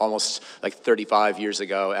 almost like 35 years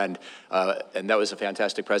ago. And that was a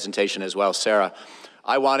fantastic presentation as well, Sarah.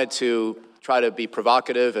 I wanted to try to be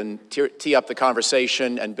provocative and tee up the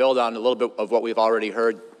conversation and build on a little bit of what we've already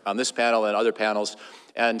heard on this panel and other panels,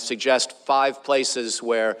 and suggest 5 places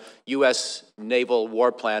where U.S. naval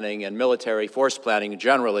war planning and military force planning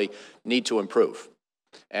generally need to improve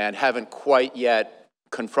and haven't quite yet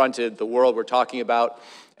confronted the world we're talking about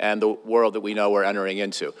and the world that we know we're entering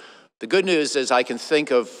into. The good news is I can think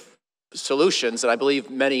of solutions, and I believe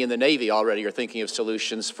many in the Navy already are thinking of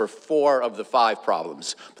solutions for 4 of the 5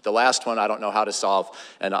 problems. But the last one I don't know how to solve,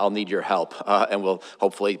 and I'll need your help, and we'll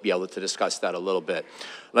hopefully be able to discuss that a little bit.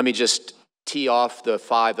 Let me just tee off the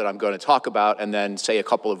 5 that I'm going to talk about and then say a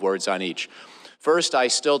couple of words on each. First, I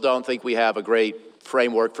still don't think we have a great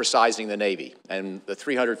framework for sizing the Navy, and the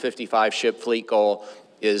 355 ship fleet goal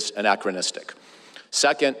is anachronistic.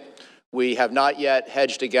 Second, we have not yet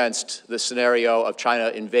hedged against the scenario of China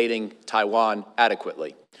invading Taiwan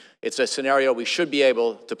adequately. It's a scenario we should be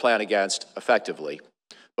able to plan against effectively,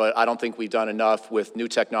 but I don't think we've done enough with new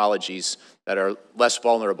technologies that are less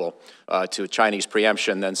vulnerable to Chinese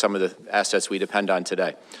preemption than some of the assets we depend on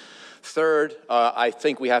today. Third, I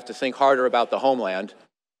think we have to think harder about the homeland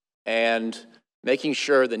and making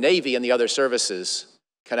sure the Navy and the other services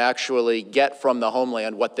can actually get from the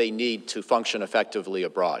homeland what they need to function effectively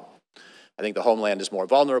abroad. I think the homeland is more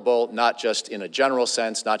vulnerable, not just in a general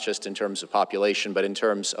sense, not just in terms of population, but in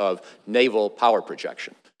terms of naval power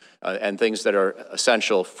projection and things that are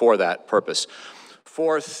essential for that purpose.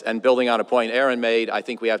 Fourth, and building on a point Aaron made, I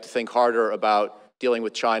think we have to think harder about dealing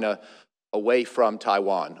with China away from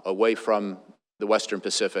Taiwan, away from the Western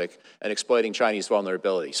Pacific, and exploiting Chinese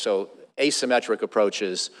vulnerability. So asymmetric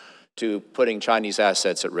approaches to putting Chinese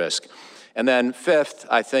assets at risk. And then fifth,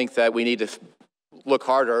 I think that we need to look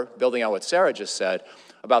harder, building on what Sarah just said,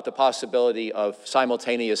 about the possibility of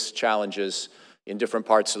simultaneous challenges in different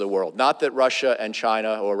parts of the world. Not that Russia and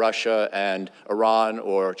China, or Russia and Iran,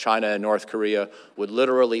 or China and North Korea would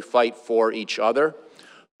literally fight for each other,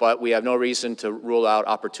 but we have no reason to rule out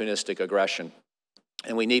opportunistic aggression.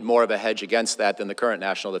 And we need more of a hedge against that than the current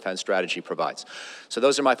national defense strategy provides. So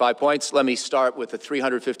those are my 5 points. Let me start with the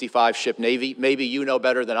 355-ship Navy. Maybe you know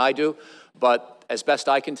better than I do, but as best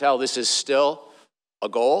I can tell, this is still a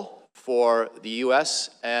goal for the U.S.,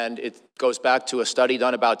 and it goes back to a study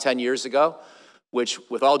done about 10 years ago, which,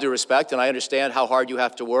 with all due respect, and I understand how hard you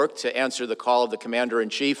have to work to answer the call of the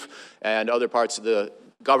commander-in-chief and other parts of the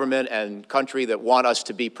government and country that want us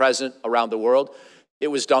to be present around the world, it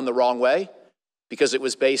was done the wrong way because it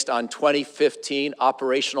was based on 2015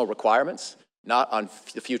 operational requirements, not on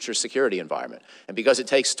the future security environment. And because it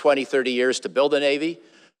takes 20, 30 years to build a Navy,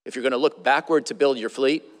 if you're going to look backward to build your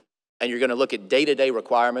fleet and you're going to look at day-to-day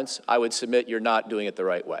requirements, I would submit you're not doing it the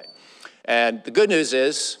right way. And the good news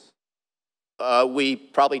is, we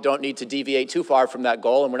probably don't need to deviate too far from that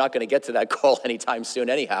goal, and we're not going to get to that goal anytime soon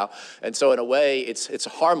anyhow. And so in a way, it's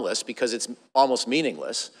harmless because it's almost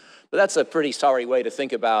meaningless. But that's a pretty sorry way to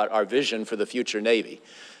think about our vision for the future Navy.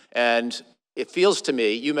 And it feels to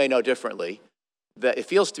me, you may know differently, that it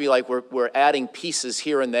feels to me like we're adding pieces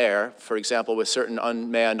here and there, for example, with certain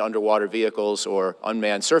unmanned underwater vehicles or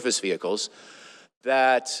unmanned surface vehicles,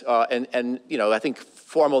 that, and you know, I think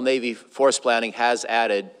formal Navy force planning has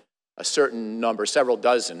added a certain number, several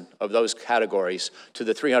dozen of those categories to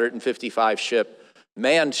the 355-ship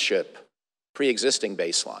manned ship pre-existing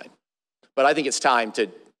baseline. But I think it's time to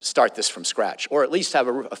start this from scratch, or at least have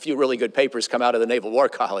a few really good papers come out of the Naval War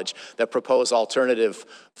College that propose alternative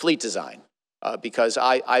fleet design, because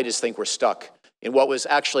I just think we're stuck in what was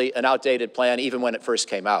actually an outdated plan even when it first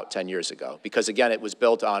came out 10 years ago, because again, it was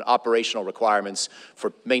built on operational requirements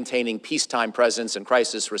for maintaining peacetime presence and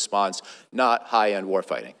crisis response, not high-end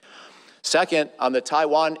warfighting. Second, on the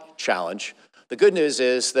Taiwan challenge, the good news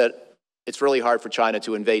is that it's really hard for China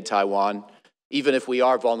to invade Taiwan, even if we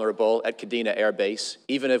are vulnerable at Kadena Air Base,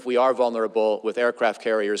 even if we are vulnerable with aircraft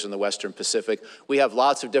carriers in the Western Pacific. We have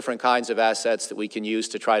lots of different kinds of assets that we can use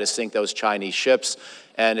to try to sink those Chinese ships.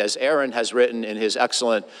 And as Aaron has written in his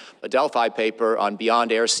excellent Delphi paper on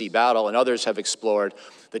Beyond Air-Sea Battle, and others have explored,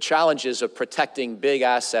 the challenges of protecting big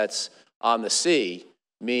assets on the sea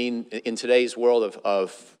mean, in today's world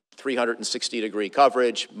of 360-degree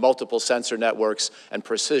coverage, multiple sensor networks, and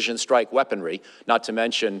precision strike weaponry, not to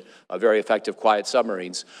mention very effective quiet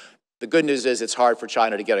submarines. The good news is it's hard for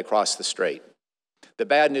China to get across the strait. The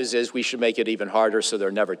bad news is we should make it even harder so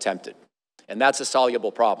they're never tempted. And that's a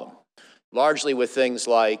soluble problem, largely with things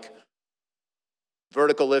like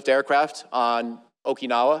vertical lift aircraft on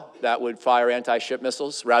Okinawa that would fire anti-ship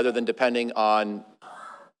missiles rather than depending on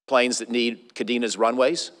planes that need Kadena's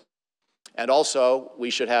runways. And also, we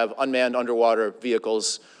should have unmanned underwater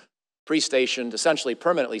vehicles pre-stationed, essentially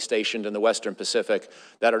permanently stationed in the Western Pacific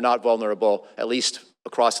that are not vulnerable, at least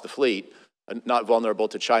across the fleet, not vulnerable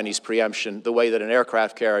to Chinese preemption, the way that an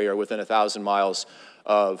aircraft carrier within 1,000 miles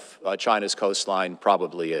of China's coastline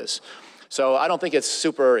probably is. So I don't think it's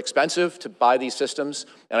super expensive to buy these systems,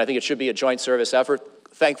 and I think it should be a joint service effort.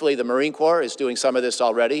 Thankfully, the Marine Corps is doing some of this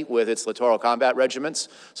already with its littoral combat regiments,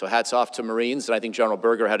 so hats off to Marines, and I think General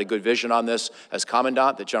Berger had a good vision on this as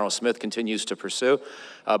Commandant that General Smith continues to pursue.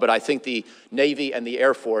 But I think the Navy and the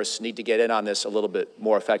Air Force need to get in on this a little bit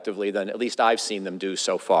more effectively than at least I've seen them do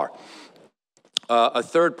so far. A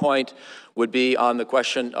third point would be on the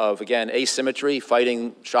question of, again, asymmetry,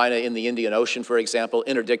 fighting China in the Indian Ocean, for example,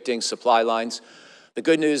 interdicting supply lines. The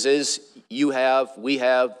good news is we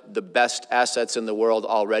have the best assets in the world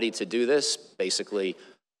already to do this, basically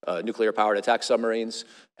nuclear-powered attack submarines,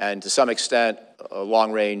 and to some extent,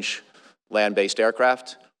 long-range land-based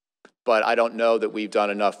aircraft. But I don't know that we've done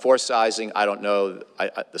enough force sizing. I don't know,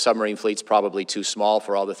 the submarine fleet's probably too small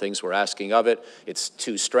for all the things we're asking of it. It's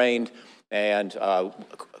too strained. And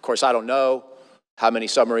of course, I don't know how many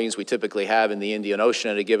submarines we typically have in the Indian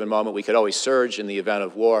Ocean at a given moment. We could always surge in the event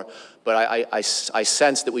of war, but I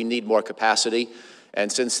sense that we need more capacity. And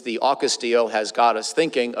since the AUKUS deal has got us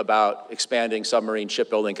thinking about expanding submarine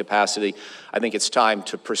shipbuilding capacity, I think it's time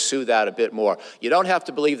to pursue that a bit more. You don't have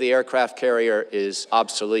to believe the aircraft carrier is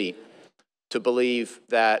obsolete to believe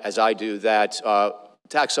that, as I do, that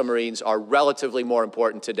attack submarines are relatively more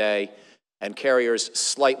important today and carriers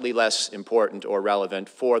slightly less important or relevant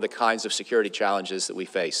for the kinds of security challenges that we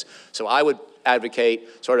face. So I would advocate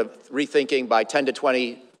sort of rethinking by 10 to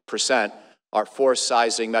 20% our force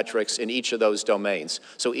sizing metrics in each of those domains.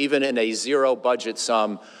 So even in a zero budget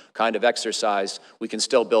sum kind of exercise, we can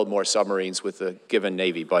still build more submarines with the given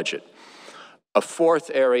Navy budget. A fourth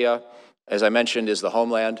area, as I mentioned, is the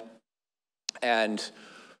homeland. And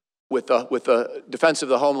with the defense of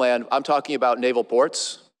the homeland, I'm talking about naval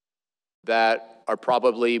ports that are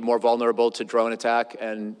probably more vulnerable to drone attack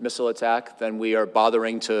and missile attack than we are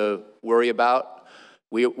bothering to worry about.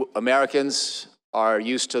 We Americans are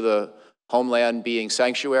used to the homeland being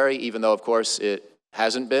sanctuary, even though, of course, it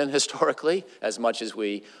hasn't been historically as much as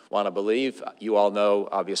we want to believe. You all know,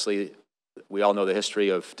 obviously, we all know the history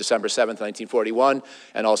of December 7th, 1941,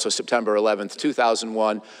 and also September 11th,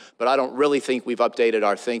 2001. But I don't really think we've updated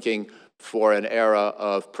our thinking for an era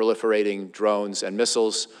of proliferating drones and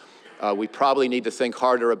missiles. We probably need to think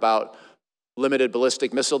harder about limited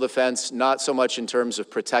ballistic missile defense, not so much in terms of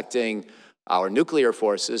protecting our nuclear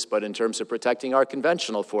forces, but in terms of protecting our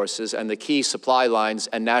conventional forces and the key supply lines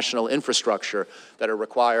and national infrastructure that are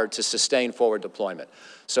required to sustain forward deployment.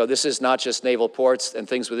 So this is not just naval ports and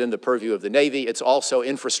things within the purview of the Navy, it's also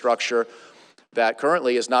infrastructure that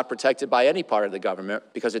currently is not protected by any part of the government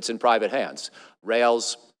because it's in private hands.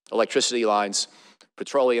 Rails, electricity lines,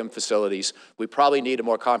 petroleum facilities. We probably need a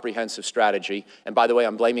more comprehensive strategy. And by the way,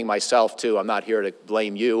 I'm blaming myself too. I'm not here to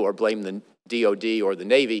blame you or blame the DOD or the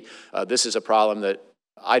Navy. This is a problem that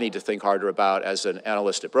I need to think harder about as an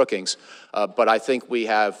analyst at Brookings. But I think we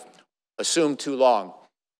have assumed too long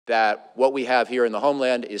that what we have here in the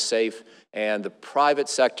homeland is safe, and the private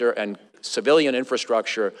sector and civilian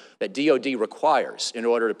infrastructure that DOD requires in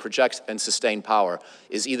order to project and sustain power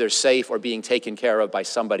is either safe or being taken care of by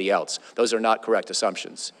somebody else. Those are not correct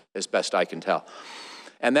assumptions, as best I can tell.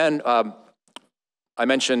 And then I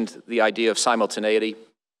mentioned the idea of simultaneity,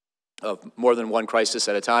 of more than one crisis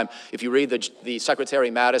at a time. If you read the Secretary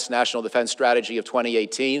Mattis National Defense Strategy of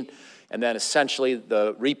 2018, and then essentially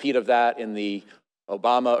the repeat of that in the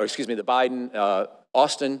Biden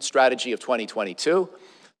Austin strategy of 2022,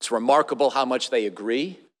 it's remarkable how much they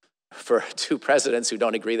agree for two presidents who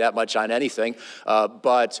don't agree that much on anything.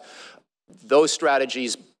 But those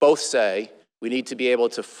strategies both say we need to be able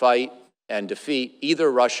to fight and defeat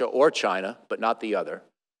either Russia or China, but not the other,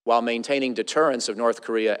 while maintaining deterrence of North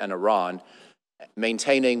Korea and Iran,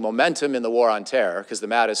 maintaining momentum in the war on terror, because the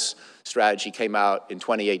Mattis strategy came out in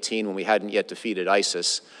 2018 when we hadn't yet defeated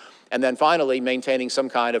ISIS, and then finally maintaining some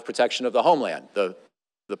kind of protection of the homeland, the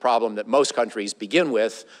problem that most countries begin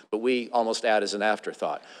with, but we almost add as an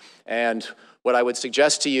afterthought. And what I would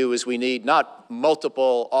suggest to you is we need not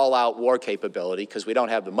multiple all-out war capability, because we don't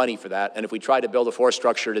have the money for that, and if we try to build a force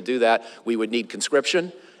structure to do that, we would need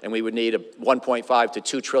conscription, and we would need a $1.5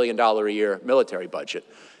 to $2 trillion a year military budget.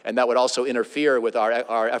 And that would also interfere with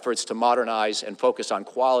our efforts to modernize and focus on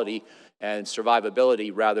quality and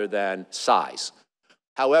survivability rather than size.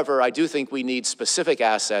 However, I do think we need specific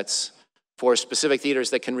assets for specific theaters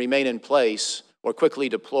that can remain in place or quickly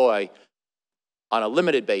deploy on a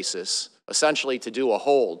limited basis, essentially to do a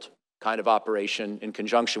hold kind of operation in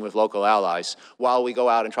conjunction with local allies while we go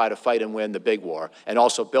out and try to fight and win the big war, and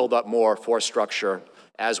also build up more force structure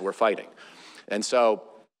as we're fighting. And so,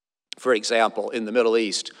 for example, in the Middle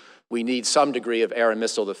East, we need some degree of air and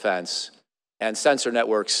missile defense and sensor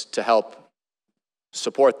networks to help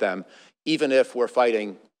support them, even if we're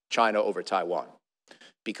fighting China over Taiwan.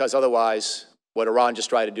 Because otherwise, what Iran just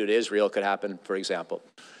tried to do to Israel could happen, for example.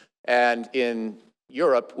 And in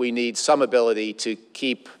Europe, we need some ability to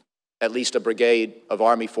keep at least a brigade of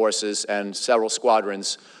army forces and several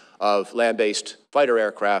squadrons of land-based fighter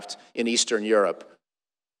aircraft in Eastern Europe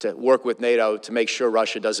to work with NATO to make sure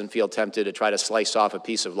Russia doesn't feel tempted to try to slice off a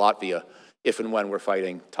piece of Latvia if and when we're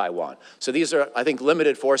fighting Taiwan. So these are, I think,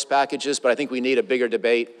 limited force packages, but I think we need a bigger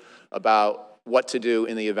debate about what to do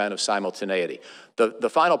in the event of simultaneity. The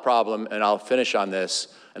final problem, and I'll finish on this,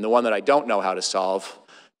 and the one that I don't know how to solve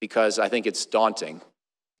because I think it's daunting.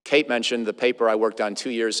 Kate mentioned the paper I worked on 2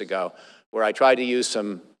 years ago where I tried to use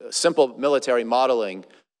some simple military modeling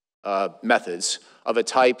methods of a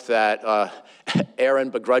type that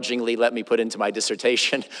Aaron begrudgingly let me put into my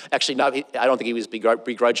dissertation. Actually, I don't think he was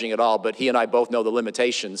begrudging at all, but he and I both know the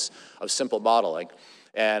limitations of simple modeling.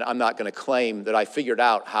 And I'm not going to claim that I figured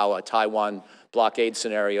out how a Taiwan blockade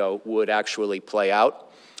scenario would actually play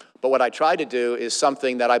out. But what I tried to do is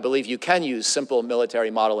something that I believe you can use simple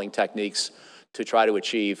military modeling techniques to try to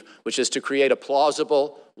achieve, which is to create a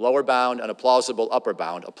plausible lower bound and a plausible upper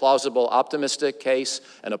bound, a plausible optimistic case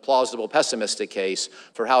and a plausible pessimistic case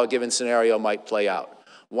for how a given scenario might play out.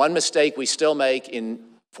 One mistake we still make in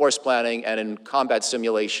force planning and in combat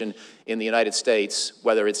simulation in the United States,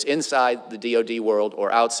 whether it's inside the DoD world or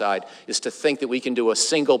outside, is to think that we can do a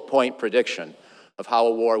single point prediction of how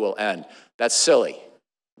a war will end. That's silly.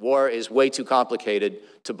 War is way too complicated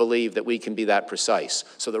to believe that we can be that precise.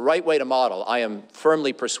 So the right way to model, I am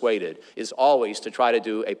firmly persuaded, is always to try to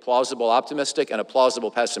do a plausible optimistic and a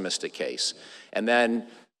plausible pessimistic case. And then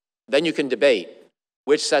you can debate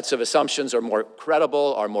which sets of assumptions are more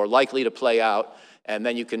credible, are more likely to play out, and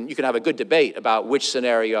then you can have a good debate about which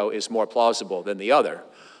scenario is more plausible than the other.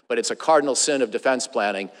 But it's a cardinal sin of defense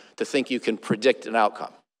planning to think you can predict an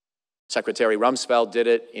outcome. Secretary Rumsfeld did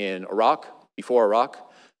it in Iraq, before Iraq.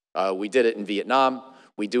 We did it in Vietnam.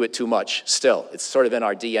 We do it too much still. It's sort of in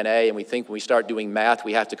our DNA, and we think when we start doing math,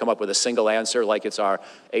 we have to come up with a single answer like it's our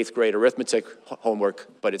 8th grade arithmetic homework,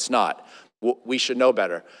 but it's not. We should know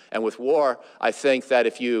better. And with war, I think that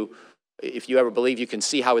if you ever believe you can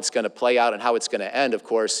see how it's going to play out and how it's going to end, of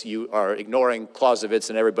course, you are ignoring Clausewitz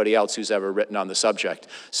and everybody else who's ever written on the subject.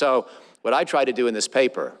 So what I try to do in this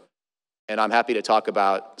paper, and I'm happy to talk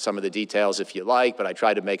about some of the details if you like, but I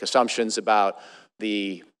try to make assumptions about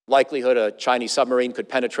the likelihood a Chinese submarine could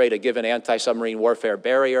penetrate a given anti-submarine warfare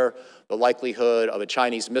barrier, the likelihood of a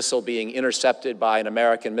Chinese missile being intercepted by an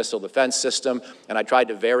American missile defense system, and I tried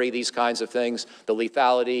to vary these kinds of things, the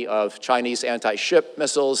lethality of Chinese anti-ship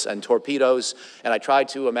missiles and torpedoes, and I tried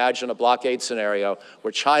to imagine a blockade scenario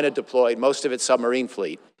where China deployed most of its submarine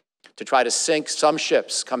fleet to try to sink some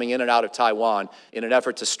ships coming in and out of Taiwan in an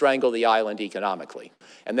effort to strangle the island economically.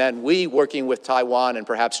 And then we, working with Taiwan and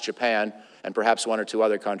perhaps Japan, and perhaps 1 or 2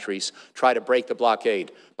 other countries, try to break the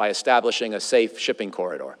blockade by establishing a safe shipping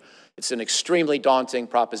corridor. It's an extremely daunting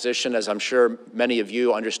proposition, as I'm sure many of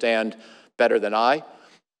you understand better than I.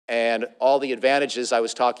 And all the advantages I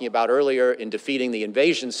was talking about earlier in defeating the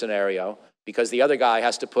invasion scenario, because the other guy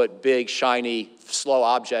has to put big, shiny, slow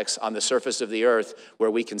objects on the surface of the earth where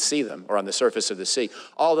we can see them, or on the surface of the sea.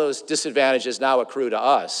 All those disadvantages now accrue to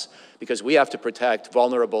us because we have to protect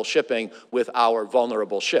vulnerable shipping with our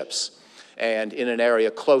vulnerable ships, and in an area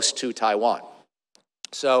close to Taiwan.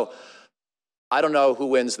 So I don't know who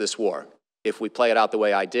wins this war if we play it out the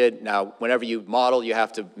way I did. Now, whenever you model, you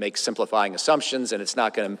have to make simplifying assumptions, and it's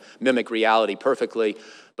not going to mimic reality perfectly.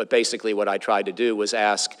 But basically what I tried to do was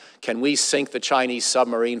ask, can we sink the Chinese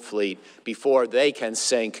submarine fleet before they can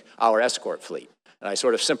sink our escort fleet? And I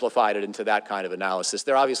sort of simplified it into that kind of analysis.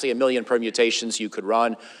 There are obviously a million permutations you could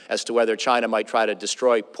run as to whether China might try to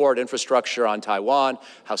destroy port infrastructure on Taiwan,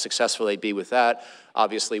 how successful they'd be with that.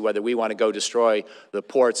 Obviously, whether we want to go destroy the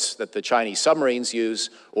ports that the Chinese submarines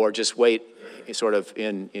use, or just wait sort of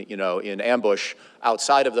in ambush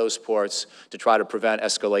outside of those ports to try to prevent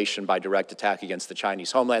escalation by direct attack against the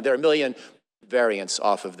Chinese homeland. There are a million variants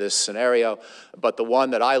off of this scenario, but the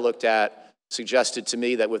one that I looked at suggested to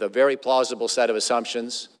me that with a very plausible set of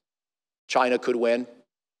assumptions, China could win.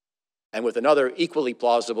 And with another equally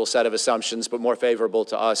plausible set of assumptions, but more favorable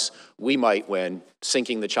to us, we might win,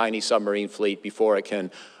 sinking the Chinese submarine fleet before it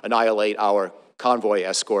can annihilate our convoy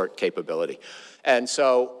escort capability. And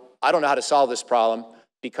so I don't know how to solve this problem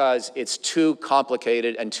because it's too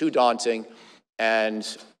complicated and too daunting, and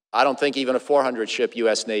I don't think even a 400-ship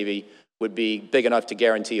U.S. Navy would be big enough to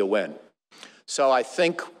guarantee a win. So I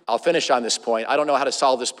think I'll finish on this point. I don't know how to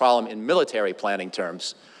solve this problem in military planning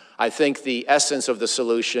terms. I think the essence of the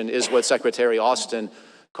solution is what Secretary Austin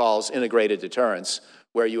calls integrated deterrence,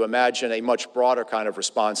 where you imagine a much broader kind of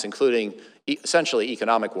response, including essentially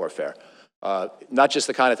economic warfare. Not just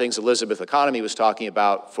the kind of things Elizabeth Economy was talking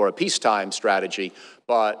about for a peacetime strategy,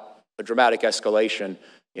 but a dramatic escalation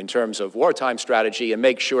in terms of wartime strategy, and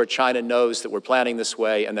make sure China knows that we're planning this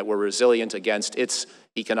way and that we're resilient against its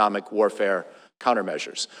economic warfare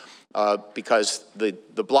countermeasures. Because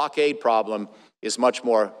the blockade problem is much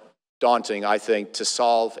more daunting, I think, to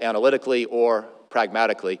solve analytically or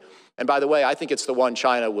pragmatically. And by the way, I think it's the one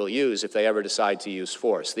China will use if they ever decide to use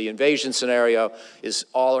force. The invasion scenario is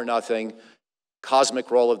all or nothing, cosmic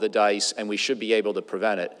roll of the dice, and we should be able to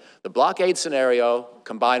prevent it. The blockade scenario,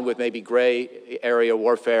 combined with maybe gray area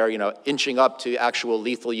warfare, inching up to actual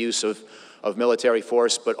lethal use of military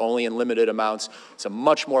force, but only in limited amounts. It's a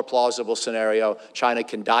much more plausible scenario. China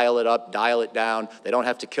can dial it up, dial it down. They don't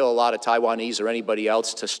have to kill a lot of Taiwanese or anybody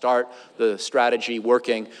else to start the strategy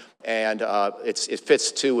working. And it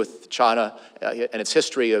fits, too, with China and its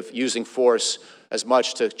history of using force as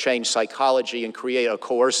much to change psychology and create a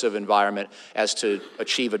coercive environment as to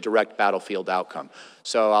achieve a direct battlefield outcome.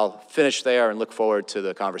 So I'll finish there and look forward to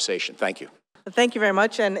the conversation. Thank you. Thank you very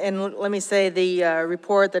much, and let me say the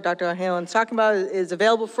report that Dr. O'Hanlon's talking about is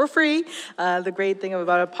available for free. The great thing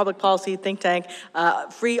about a public policy think tank,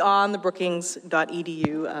 free on the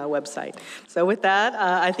Brookings.edu website. So with that,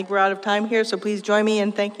 I think we're out of time here, so please join me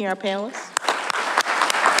in thanking our panelists.